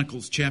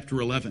 Chronicles chapter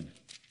 11.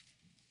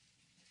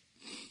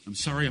 I'm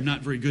sorry I'm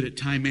not very good at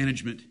time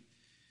management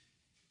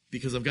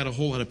because I've got a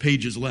whole lot of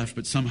pages left,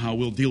 but somehow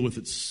we'll deal with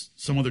it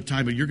some other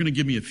time. But you're going to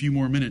give me a few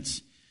more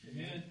minutes.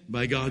 Amen.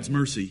 By God's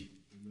mercy.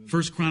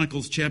 1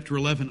 Chronicles chapter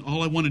 11,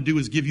 all I want to do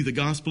is give you the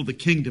gospel of the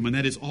kingdom, and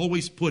that is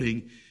always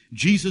putting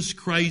Jesus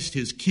Christ,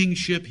 his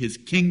kingship, his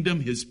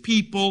kingdom, his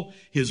people,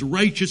 his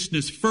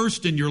righteousness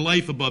first in your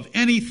life above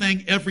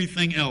anything,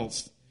 everything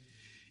else.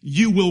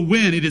 You will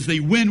win. It is a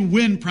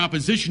win-win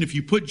proposition. If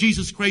you put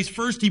Jesus Christ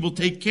first, he will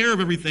take care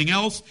of everything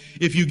else.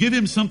 If you give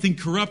him something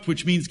corrupt,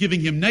 which means giving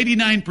him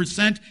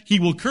 99%, he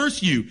will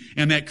curse you.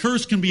 And that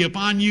curse can be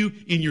upon you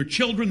in your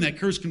children. That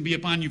curse can be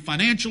upon you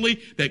financially.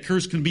 That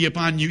curse can be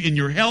upon you in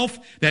your health.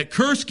 That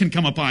curse can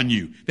come upon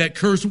you. That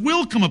curse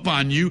will come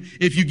upon you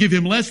if you give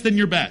him less than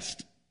your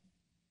best.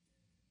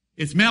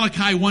 It's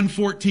Malachi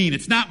 1:14.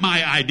 It's not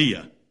my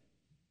idea.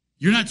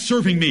 You're not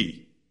serving me.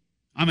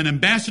 I'm an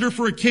ambassador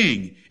for a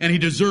king, and he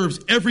deserves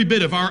every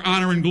bit of our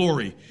honor and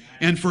glory.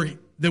 And for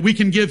that we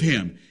can give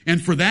him.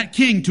 And for that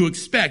king to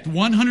expect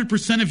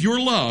 100% of your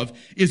love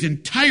is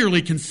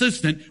entirely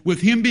consistent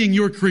with him being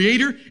your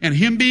creator and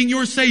him being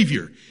your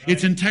savior. Right.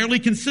 It's entirely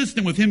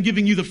consistent with him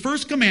giving you the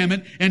first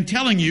commandment and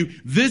telling you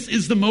this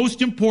is the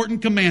most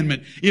important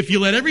commandment. If you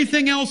let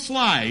everything else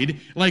slide,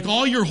 like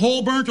all your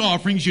whole burnt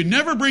offerings, you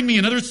never bring me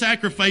another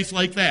sacrifice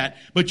like that,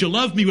 but you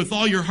love me with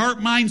all your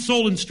heart, mind,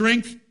 soul, and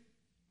strength,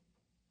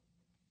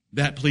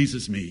 that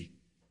pleases me,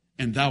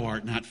 and thou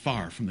art not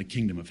far from the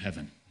kingdom of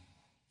heaven.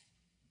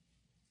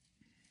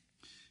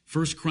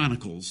 1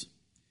 Chronicles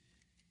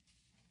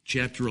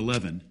chapter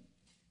 11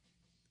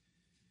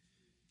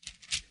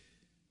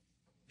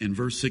 and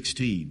verse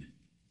 16.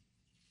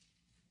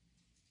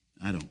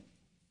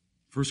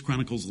 1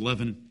 Chronicles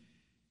 11.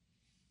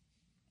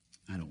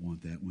 I don't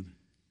want that one.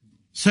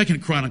 2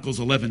 Chronicles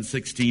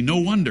 11:16. No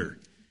wonder.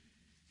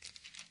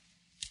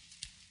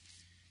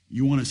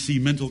 You want to see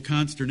mental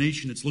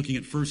consternation? It's looking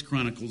at 1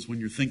 Chronicles when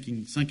you're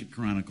thinking 2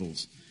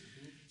 Chronicles.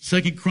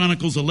 2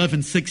 Chronicles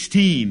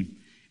 11:16.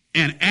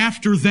 And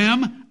after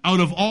them, out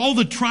of all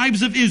the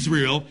tribes of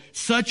Israel,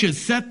 such as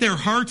set their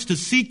hearts to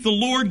seek the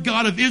Lord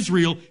God of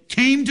Israel,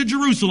 came to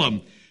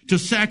Jerusalem to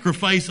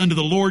sacrifice unto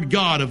the Lord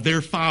God of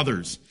their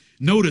fathers.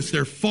 Notice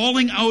they're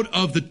falling out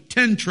of the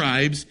 10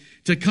 tribes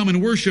to come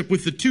and worship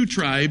with the 2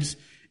 tribes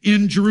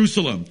in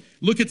Jerusalem.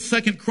 Look at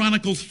 2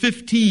 Chronicles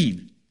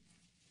 15.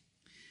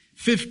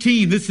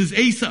 15, this is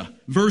Asa,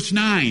 verse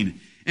 9.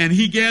 And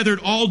he gathered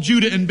all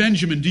Judah and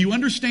Benjamin. Do you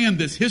understand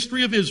this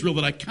history of Israel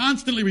that I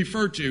constantly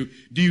refer to?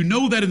 Do you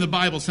know that in the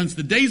Bible, since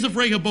the days of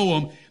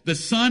Rehoboam, the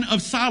son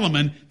of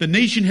Solomon, the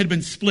nation had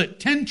been split.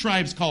 10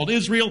 tribes called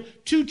Israel,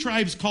 2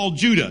 tribes called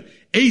Judah.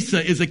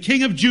 Asa is a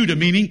king of Judah,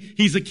 meaning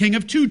he's a king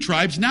of 2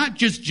 tribes, not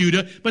just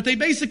Judah, but they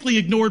basically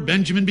ignored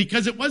Benjamin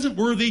because it wasn't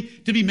worthy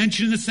to be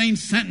mentioned in the same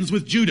sentence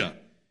with Judah.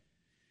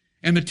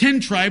 And the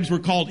 10 tribes were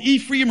called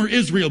Ephraim or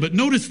Israel. But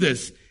notice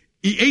this.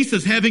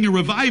 Asa's having a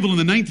revival in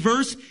the 9th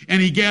verse,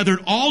 and he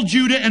gathered all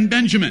Judah and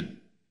Benjamin.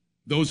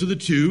 Those are the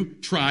 2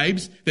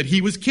 tribes that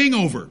he was king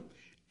over.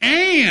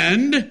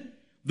 And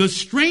the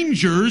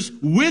strangers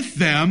with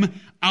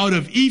them out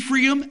of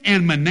Ephraim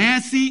and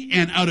Manasseh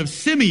and out of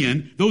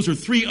Simeon, those are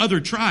 3 other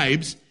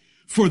tribes,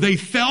 for they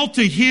fell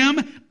to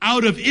him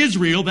out of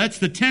Israel, that's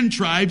the 10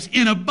 tribes,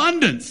 in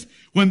abundance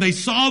when they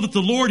saw that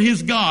the Lord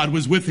his God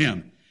was with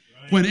him.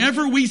 Right.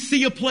 Whenever we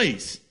see a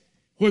place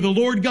where the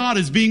Lord God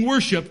is being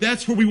worshiped,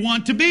 that's where we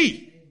want to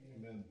be.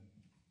 Amen.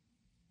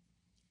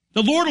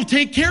 The Lord will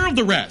take care of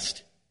the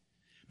rest.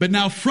 But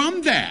now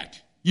from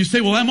that, you say,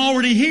 well, I'm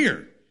already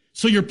here.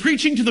 So you're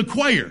preaching to the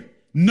choir.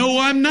 No,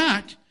 I'm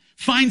not.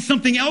 Find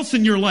something else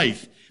in your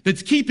life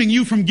that's keeping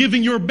you from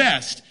giving your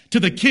best to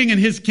the King and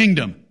his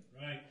kingdom.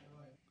 Right.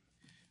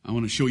 I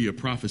want to show you a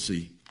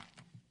prophecy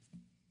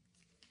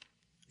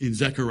in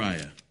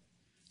Zechariah.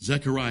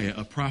 Zechariah,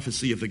 a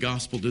prophecy of the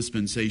gospel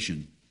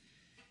dispensation.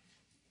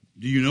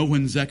 Do you know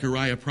when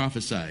Zechariah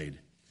prophesied?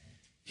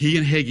 He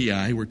and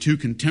Haggai were 2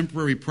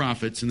 contemporary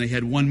prophets, and they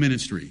had one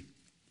ministry,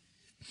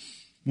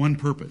 one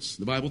purpose.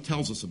 The Bible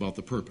tells us about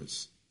the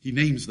purpose. He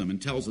names them and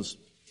tells us.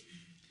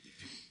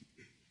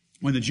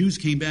 When the Jews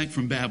came back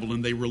from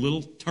Babylon, they were a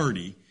little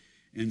tardy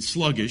and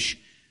sluggish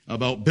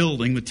about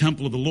building the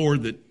temple of the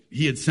Lord that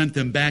he had sent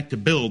them back to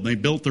build. They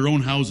built their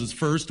own houses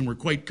first and were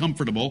quite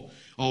comfortable,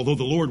 although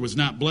the Lord was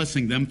not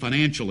blessing them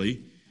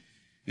financially.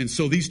 And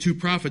so these 2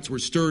 prophets were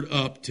stirred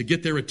up to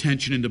get their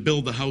attention and to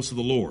build the house of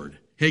the Lord,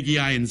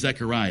 Haggai and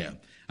Zechariah.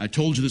 I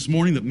told you this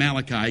morning that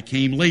Malachi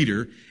came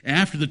later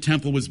after the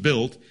temple was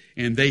built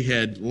and they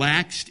had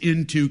laxed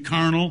into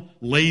carnal,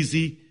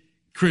 lazy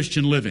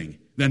Christian living.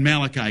 Then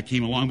Malachi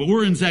came along, but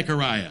we're in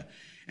Zechariah.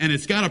 And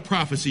it's got a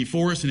prophecy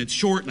for us, and it's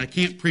short, and I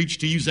can't preach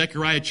to you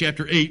Zechariah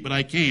chapter 8, but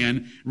I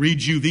can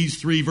read you these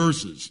 3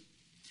 verses.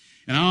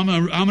 And I'm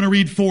going to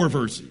read 4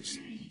 verses.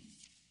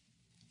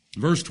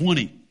 Verse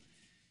 20.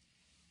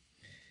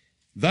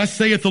 Thus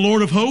saith the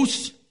Lord of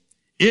hosts,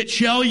 it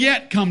shall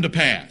yet come to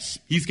pass.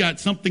 He's got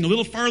something a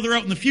little farther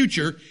out in the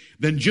future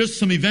than just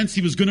some events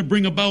he was going to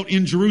bring about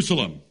in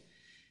Jerusalem.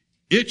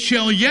 It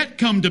shall yet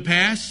come to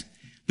pass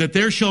that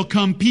there shall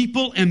come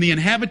people and the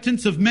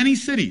inhabitants of many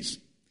cities,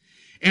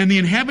 and the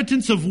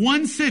inhabitants of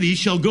one city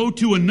shall go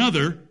to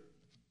another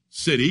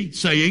city,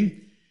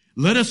 saying,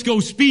 let us go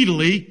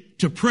speedily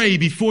to pray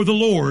before the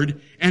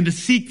Lord and to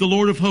seek the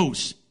Lord of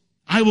hosts.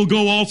 I will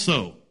go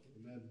also.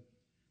 Amen.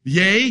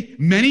 Yea,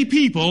 many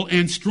people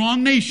and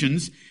strong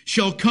nations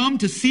shall come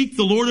to seek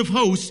the Lord of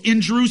hosts in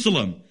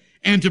Jerusalem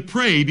and to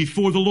pray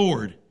before the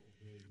Lord.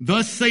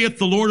 Thus saith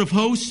the Lord of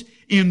hosts,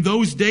 in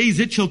those days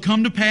it shall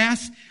come to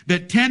pass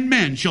that 10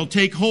 men shall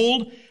take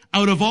hold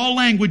out of all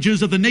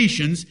languages of the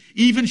nations,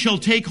 even shall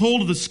take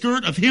hold of the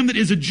skirt of him that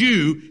is a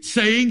Jew,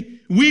 saying,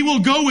 we will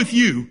go with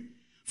you,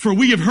 for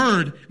we have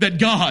heard that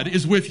God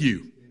is with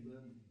you.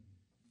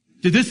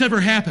 Did this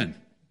ever happen?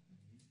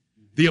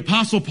 The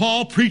Apostle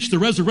Paul preached the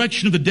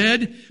resurrection of the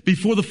dead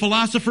before the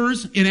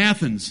philosophers in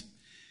Athens,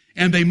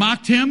 and they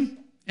mocked him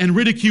and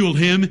ridiculed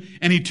him,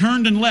 and he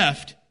turned and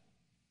left.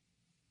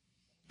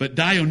 But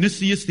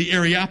Dionysius the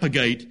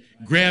Areopagite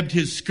grabbed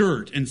his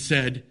skirt and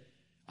said,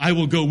 I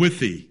will go with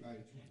thee.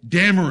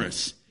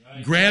 Damaris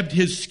grabbed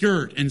his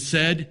skirt and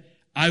said,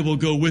 I will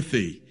go with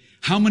thee.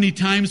 How many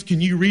times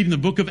can you read in the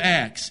book of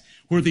Acts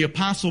where the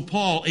Apostle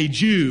Paul, a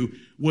Jew,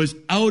 was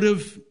out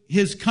of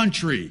his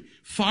country,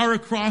 far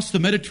across the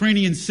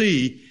Mediterranean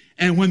Sea,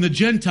 and when the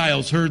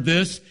Gentiles heard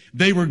this,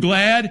 they were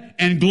glad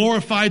and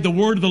glorified the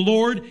word of the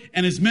Lord,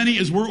 and as many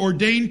as were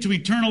ordained to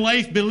eternal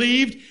life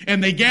believed,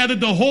 and they gathered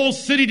the whole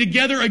city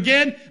together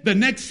again the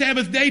next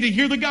Sabbath day to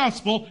hear the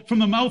gospel from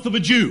the mouth of a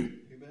Jew.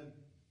 Amen.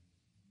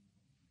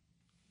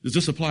 Does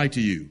this apply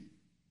to you?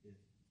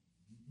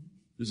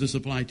 Does this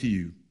apply to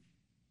you?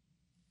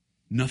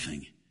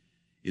 Nothing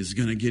is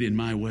going to get in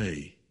my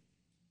way.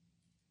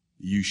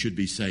 You should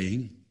be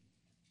saying,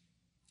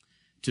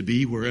 to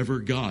be wherever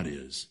God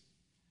is,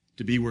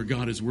 to be where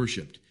God is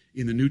worshiped.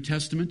 In the New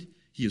Testament,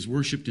 he is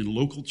worshiped in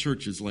local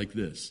churches like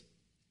this.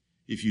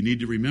 If you need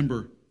to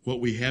remember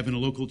what we have in a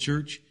local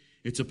church,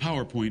 it's a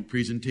PowerPoint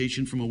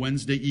presentation from a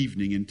Wednesday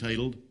evening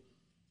entitled,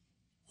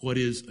 What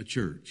is a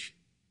Church?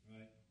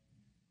 Right.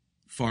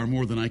 Far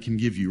more than I can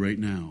give you right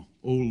now.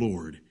 Oh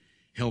Lord,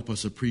 help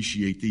us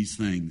appreciate these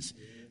things.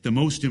 Yeah. The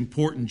most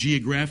important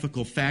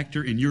geographical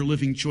factor in your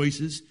living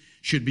choices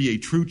should be a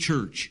true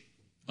church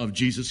of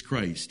Jesus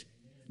Christ.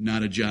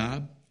 Not a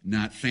job,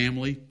 not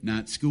family,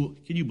 not school.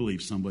 Can you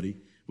believe somebody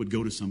would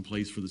go to some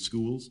place for the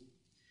schools?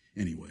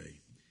 Anyway.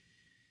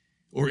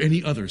 Or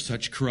any other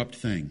such corrupt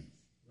thing.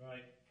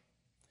 Right.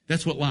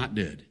 That's what Lot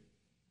did.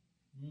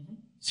 Mm-hmm.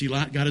 See,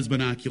 Lot got his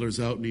binoculars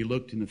out and he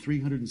looked in a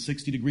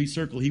 360-degree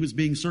circle. He was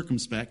being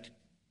circumspect.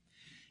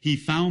 He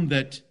found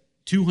that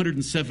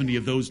 270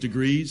 of those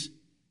degrees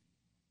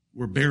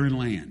were barren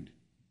land.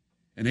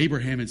 And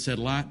Abraham had said,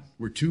 Lot,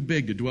 we're too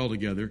big to dwell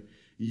together.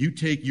 You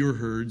take your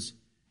herds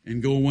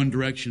and go in one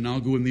direction, I'll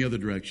go in the other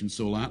direction.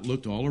 So Lot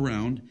looked all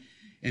around,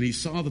 and he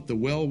saw that the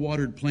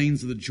well-watered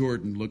plains of the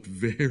Jordan looked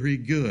very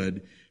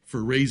good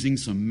for raising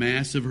some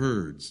massive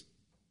herds.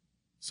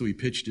 So he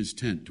pitched his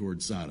tent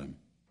toward Sodom.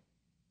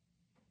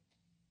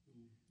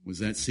 Was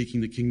that seeking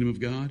the kingdom of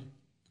God?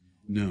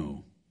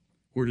 No.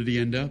 Where did he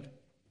end up?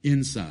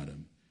 In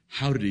Sodom.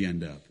 How did he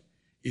end up?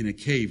 In a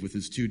cave with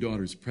his 2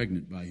 daughters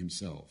pregnant by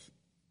himself.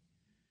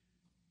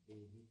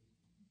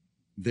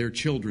 Their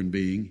children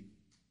being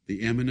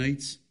the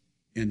Ammonites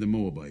and the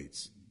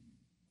Moabites.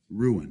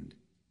 Ruined,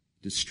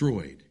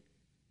 destroyed.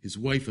 His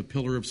wife a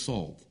pillar of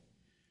salt.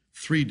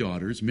 3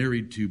 daughters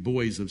married to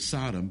boys of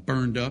Sodom,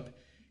 burned up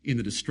in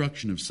the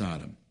destruction of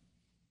Sodom.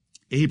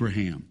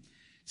 Abraham.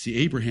 See,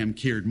 Abraham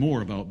cared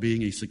more about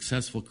being a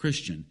successful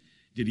Christian.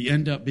 Did he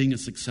end up being a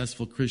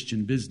successful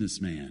Christian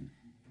businessman?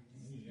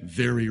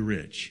 Very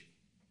rich.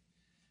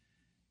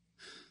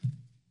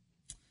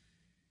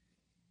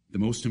 The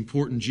most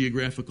important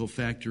geographical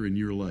factor in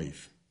your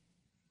life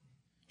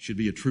should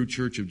be a true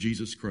church of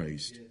Jesus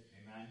Christ.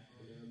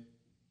 Amen.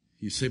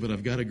 You say, but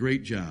I've got a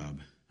great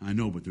job. I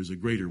know, but there's a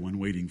greater one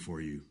waiting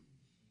for you.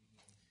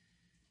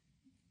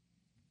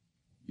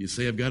 You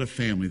say, I've got a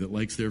family that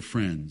likes their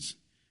friends.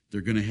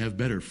 They're going to have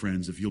better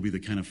friends if you'll be the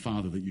kind of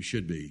father that you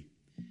should be.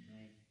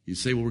 You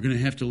say, well, we're going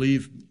to have to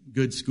leave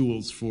good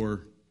schools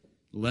for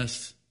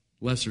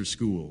lesser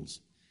schools.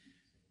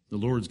 The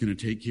Lord's going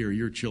to take care of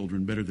your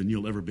children better than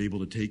you'll ever be able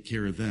to take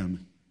care of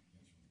them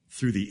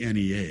through the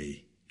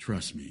NEA.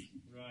 Trust me.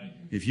 Right.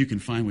 If you can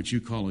find what you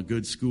call a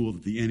good school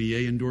that the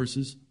NEA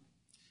endorses,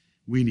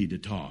 we need to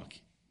talk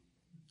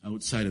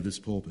outside of this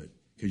pulpit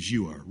because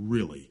you are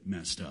really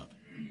messed up.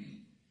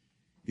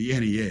 The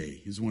NEA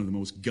is one of the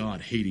most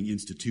God-hating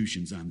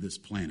institutions on this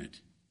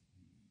planet.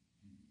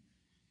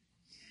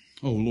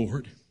 Oh,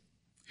 Lord,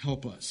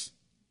 help us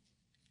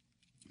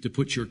to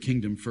put your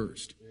kingdom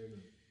first.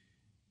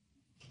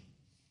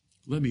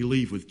 Let me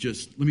leave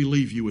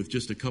you with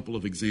just a couple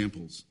of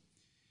examples.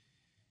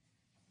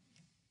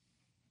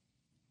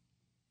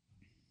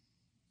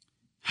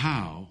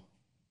 How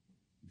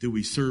do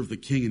we serve the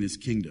King and his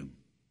kingdom?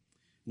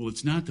 Well,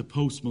 it's not the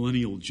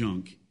post-millennial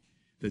junk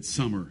that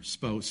some are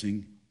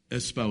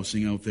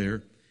espousing out there.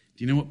 Do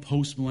you know what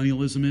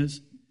post-millennialism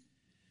is?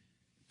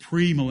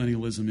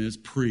 Pre-millennialism is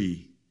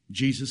pre.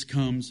 Jesus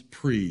comes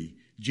pre.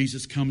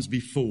 Jesus comes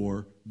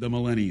before the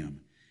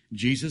millennium.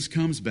 Jesus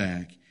comes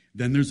back.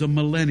 Then there's a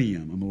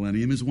millennium. A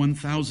millennium is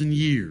 1,000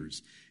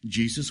 years.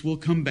 Jesus will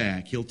come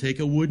back. He'll take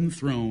a wooden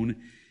throne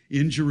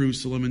in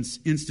Jerusalem and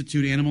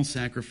institute animal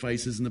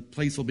sacrifices, and the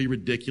place will be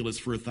ridiculous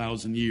for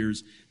 1,000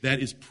 years. That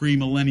is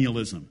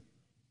premillennialism.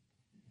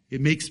 It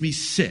makes me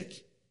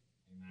sick,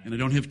 and I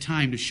don't have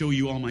time to show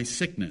you all my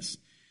sickness.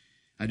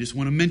 I just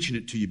want to mention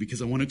it to you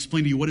because I want to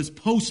explain to you what does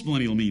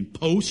postmillennial mean.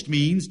 Post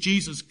means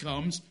Jesus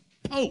comes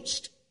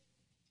post.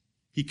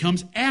 He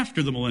comes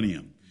after the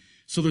millennium.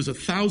 So there's a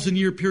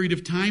 1,000-year period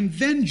of time,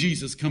 then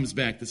Jesus comes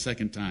back the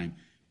second time.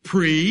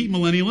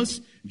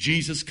 Pre-millennialists,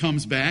 Jesus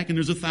comes back and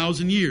there's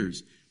 1,000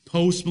 years.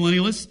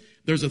 Post-millennialists,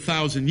 there's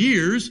 1,000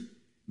 years,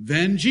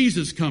 then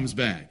Jesus comes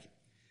back.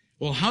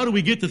 Well, how do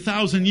we get the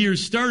 1,000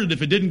 years started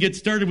if it didn't get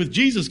started with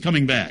Jesus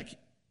coming back?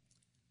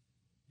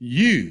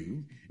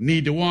 You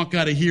need to walk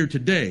out of here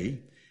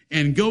today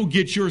and go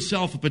get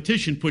yourself a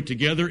petition put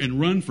together and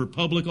run for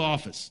public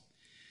office.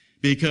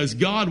 Because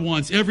God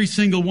wants every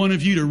single one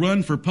of you to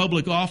run for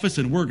public office,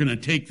 and we're going to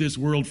take this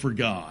world for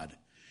God.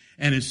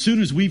 And as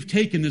soon as we've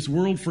taken this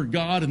world for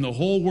God and the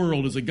whole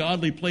world is a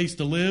godly place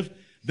to live,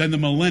 then the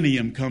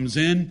millennium comes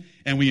in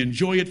and we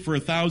enjoy it for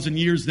 1,000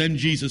 years. Then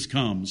Jesus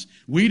comes.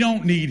 We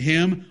don't need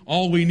him.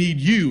 All we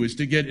need you is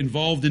to get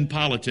involved in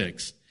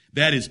politics.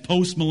 That is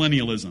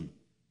post-millennialism.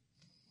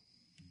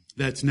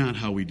 That's not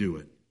how we do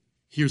it.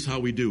 Here's how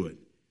we do it.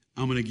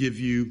 I'm going to give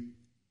you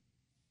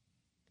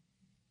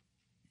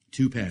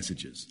 2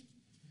 passages.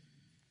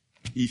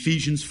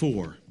 Ephesians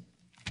 4.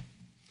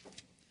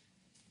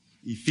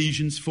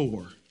 Ephesians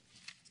 4.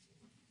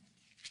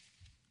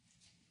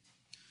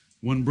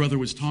 One brother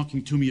was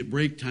talking to me at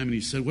break time and he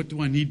said, what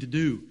do I need to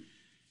do?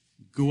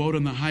 Go out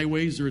on the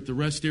highways or at the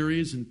rest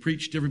areas and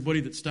preach to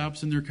everybody that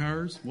stops in their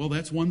cars? Well,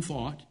 that's one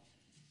thought.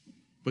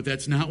 But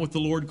that's not what the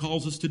Lord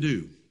calls us to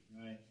do.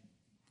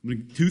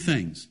 Right. 2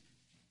 things.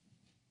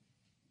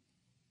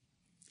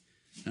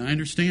 Now, I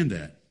understand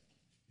that.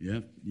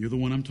 Yeah, you're the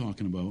one I'm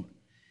talking about.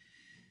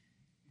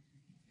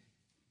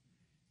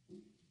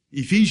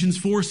 Ephesians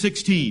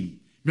 4:16.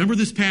 Remember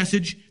this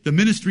passage? The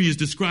ministry is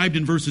described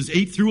in verses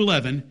 8 through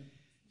 11.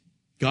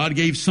 God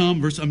gave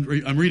some,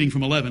 I'm reading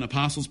from 11,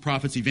 apostles,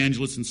 prophets,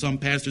 evangelists, and some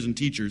pastors and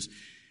teachers.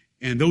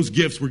 And those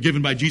gifts were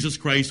given by Jesus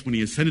Christ when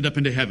he ascended up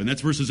into heaven.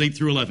 That's verses 8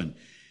 through 11.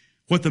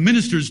 What the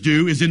ministers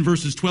do is in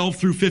verses 12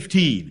 through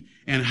 15,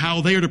 and how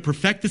they are to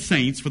perfect the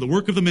saints for the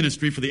work of the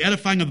ministry, for the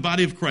edifying of the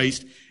body of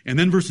Christ. And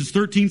then verses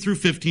 13 through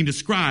 15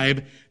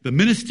 describe the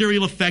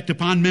ministerial effect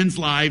upon men's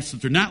lives so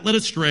that they're not led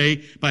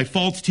astray by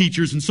false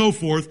teachers and so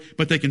forth,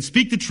 but they can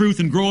speak the truth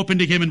and grow up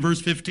into him in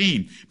verse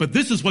 15. But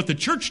this is what the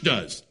church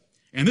does.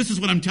 And this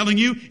is what I'm telling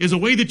you is a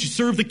way that you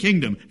serve the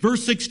kingdom.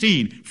 Verse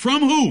 16,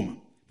 from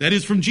whom? That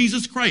is from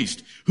Jesus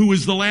Christ, who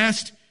is the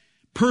last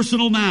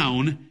personal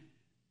noun,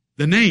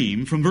 the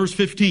name from verse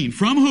 15.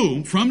 From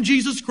whom? From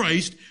Jesus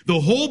Christ, the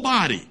whole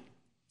body.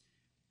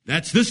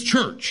 That's this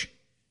church.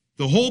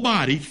 The whole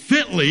body,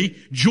 fitly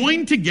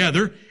joined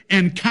together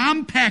and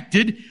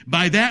compacted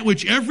by that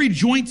which every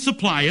joint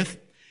supplieth,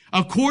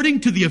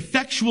 according to the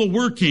effectual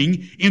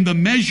working in the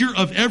measure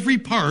of every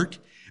part,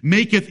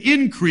 maketh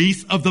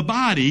increase of the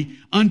body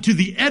unto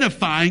the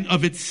edifying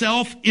of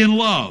itself in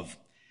love.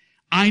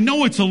 I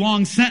know it's a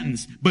long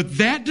sentence, but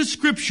that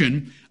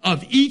description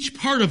of each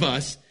part of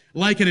us,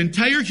 like an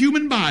entire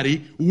human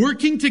body,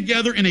 working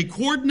together in a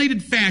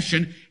coordinated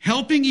fashion,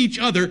 helping each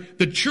other,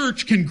 the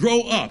church can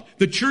grow up.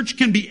 The church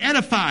can be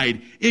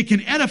edified. It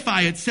can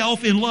edify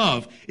itself in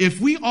love. If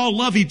we all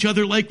love each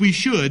other like we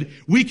should,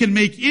 we can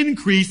make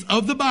increase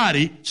of the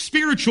body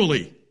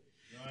spiritually.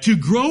 Right. To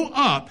grow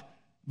up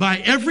by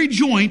every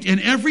joint and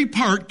every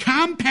part,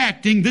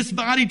 compacting this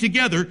body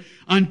together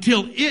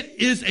until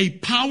it is a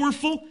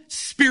powerful,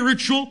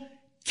 spiritual,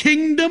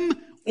 kingdom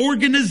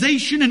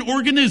organization and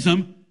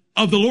organism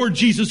of the Lord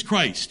Jesus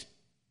Christ.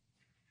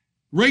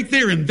 Right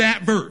there in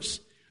that verse.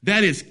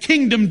 That is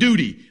kingdom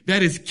duty.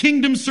 That is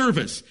kingdom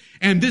service.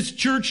 And this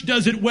church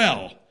does it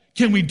well.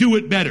 Can we do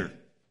it better?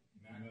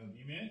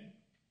 Amen.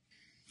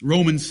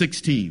 Romans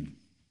 16.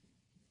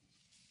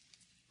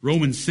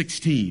 Romans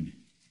 16.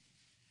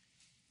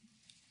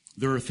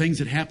 There are things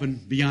that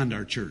happen beyond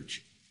our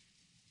church.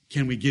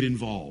 Can we get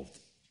involved?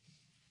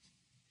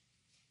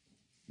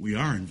 We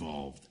are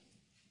involved.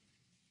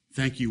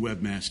 Thank you,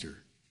 Webmaster.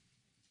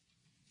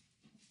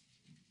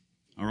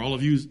 Are all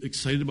of you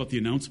excited about the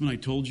announcement I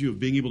told you of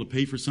being able to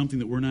pay for something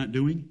that we're not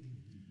doing?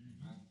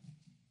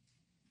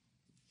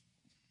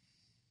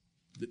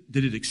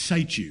 Did it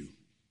excite you?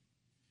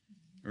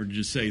 Or did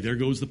you say, there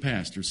goes the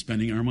pastor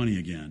spending our money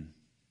again?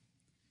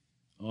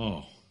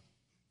 Oh,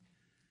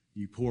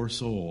 you poor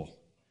soul.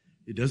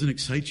 It doesn't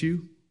excite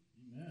you?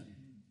 Amen.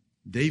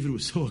 David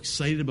was so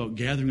excited about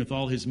gathering with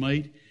all his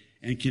might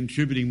and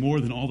contributing more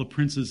than all the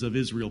princes of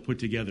Israel put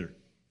together.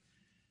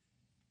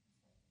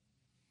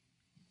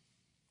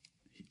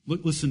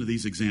 Listen to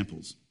these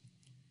examples.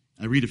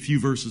 I read a few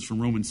verses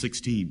from Romans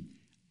 16.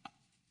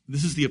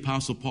 This is the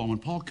Apostle Paul. When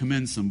Paul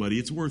commends somebody,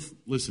 it's worth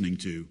listening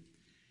to.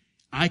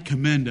 I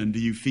commend unto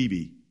you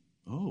Phoebe.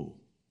 Oh,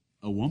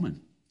 a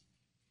woman.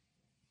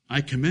 I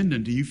commend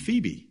unto you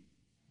Phoebe,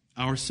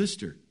 our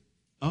sister.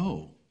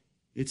 Oh,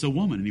 it's a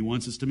woman, and he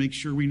wants us to make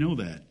sure we know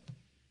that.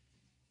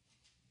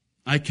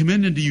 I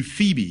commend unto you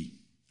Phoebe,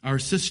 our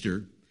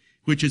sister,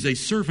 which is a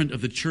servant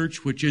of the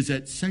church which is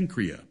at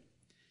Cenchrea.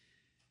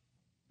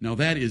 Now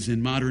that is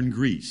in modern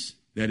Greece.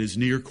 That is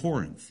near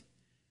Corinth.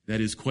 That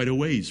is quite a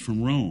ways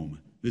from Rome.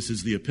 This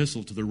is the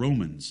epistle to the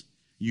Romans.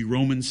 You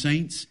Roman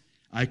saints,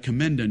 I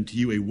commend unto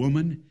you a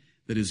woman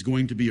that is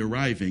going to be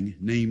arriving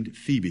named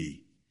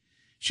Phoebe.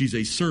 She's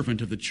a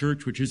servant of the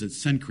church which is at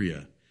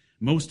Cenchrea.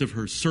 Most of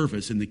her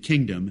service in the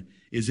kingdom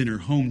is in her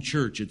home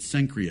church at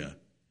Cenchrea.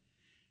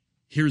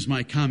 Here's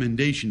my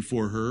commendation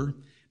for her,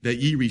 that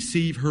ye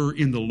receive her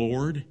in the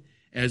Lord,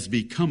 as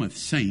becometh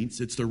saints.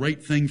 It's the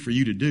right thing for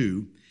you to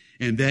do,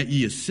 and that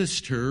ye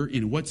assist her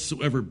in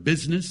whatsoever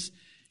business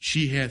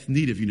she hath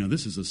need of you. Now,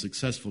 this is a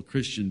successful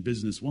Christian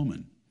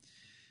businesswoman,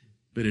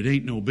 but it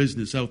ain't no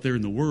business out there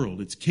in the world.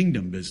 It's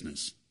kingdom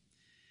business.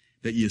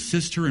 that ye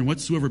assist her in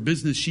whatsoever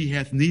business she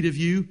hath need of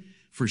you,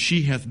 for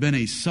she hath been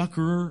a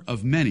succorer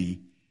of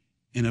many,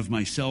 and of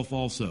myself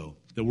also.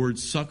 The word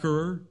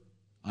succorer,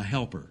 a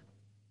helper.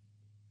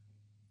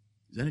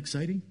 Is that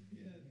exciting?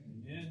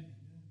 Yeah.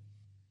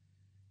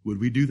 Would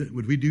we do that?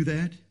 Would we do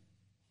that?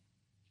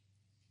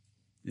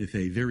 If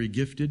a very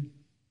gifted,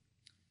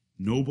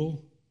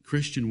 noble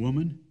Christian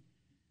woman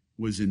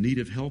was in need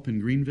of help in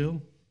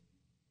Greenville,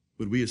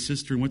 would we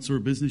assist her in whatsoever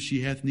business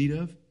she hath need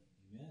of?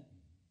 Amen.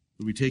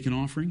 Would we take an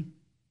offering?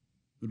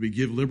 Would we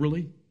give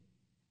liberally?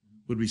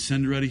 Would we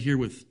send her out of here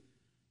with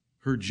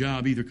her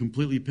job either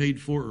completely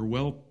paid for or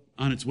well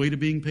on its way to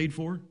being paid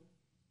for?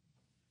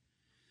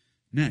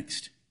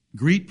 Next,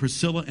 greet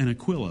Priscilla and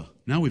Aquila.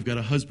 Now we've got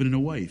a husband and a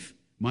wife,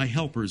 my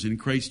helpers in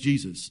Christ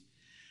Jesus,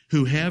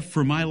 who have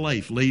for my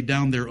life laid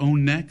down their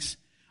own necks,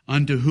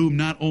 unto whom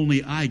not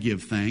only I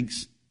give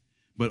thanks,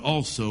 but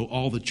also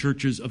all the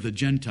churches of the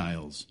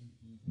Gentiles.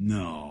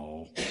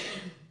 No.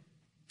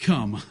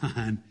 Come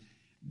on.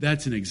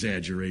 That's an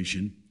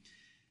exaggeration.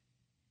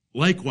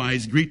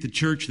 Likewise, greet the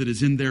church that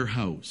is in their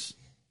house.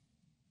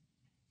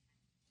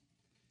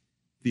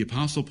 The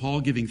Apostle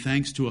Paul giving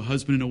thanks to a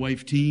husband and a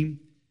wife team,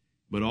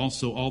 but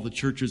also all the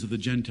churches of the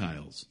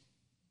Gentiles.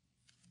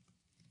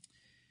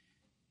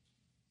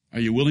 Are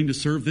you willing to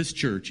serve this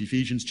church,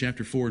 Ephesians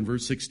chapter 4 and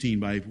verse 16,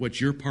 by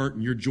what your part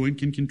and your joint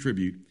can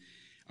contribute?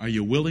 Are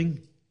you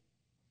willing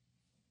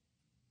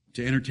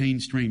to entertain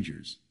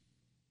strangers?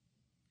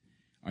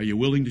 Are you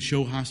willing to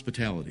show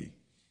hospitality?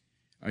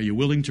 Are you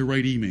willing to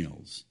write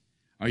emails?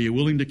 Are you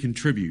willing to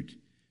contribute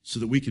so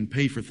that we can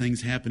pay for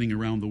things happening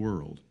around the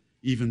world,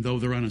 even though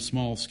they're on a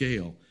small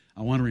scale?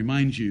 I want to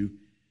remind you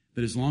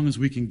that as long as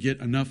we can get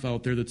enough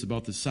out there that's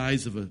about the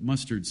size of a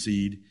mustard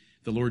seed,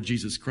 the Lord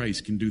Jesus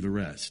Christ can do the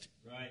rest.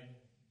 Right.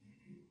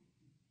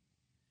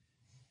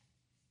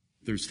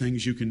 There's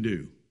things you can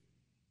do.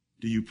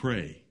 Do you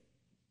pray?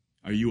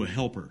 Are you a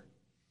helper?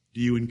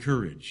 Do you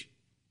encourage?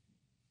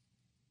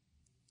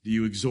 Do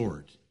you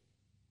exhort?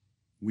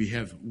 We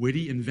have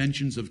witty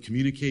inventions of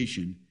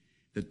communication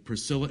that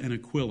Priscilla and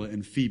Aquila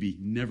and Phoebe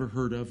never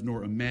heard of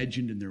nor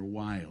imagined in their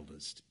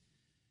wildest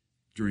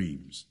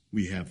dreams.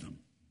 We have them.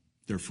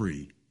 They're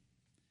free.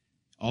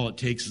 All it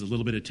takes is a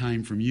little bit of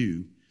time from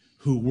you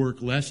who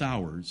work less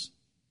hours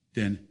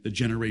than the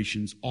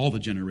generations, all the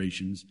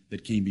generations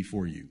that came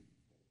before you.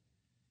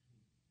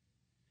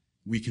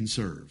 We can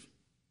serve.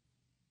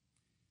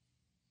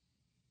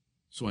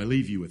 So I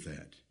leave you with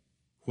that.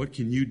 What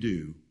can you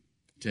do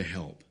to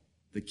help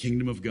the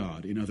kingdom of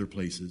God in other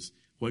places?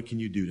 What can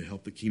you do to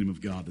help the kingdom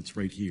of God that's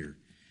right here?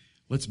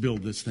 Let's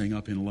build this thing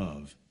up in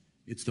love.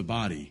 It's the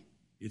body.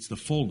 It's the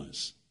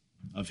fullness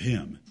of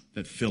Him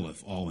that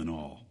filleth all in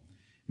all.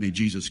 May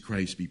Jesus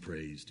Christ be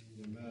praised.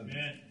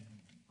 Amen.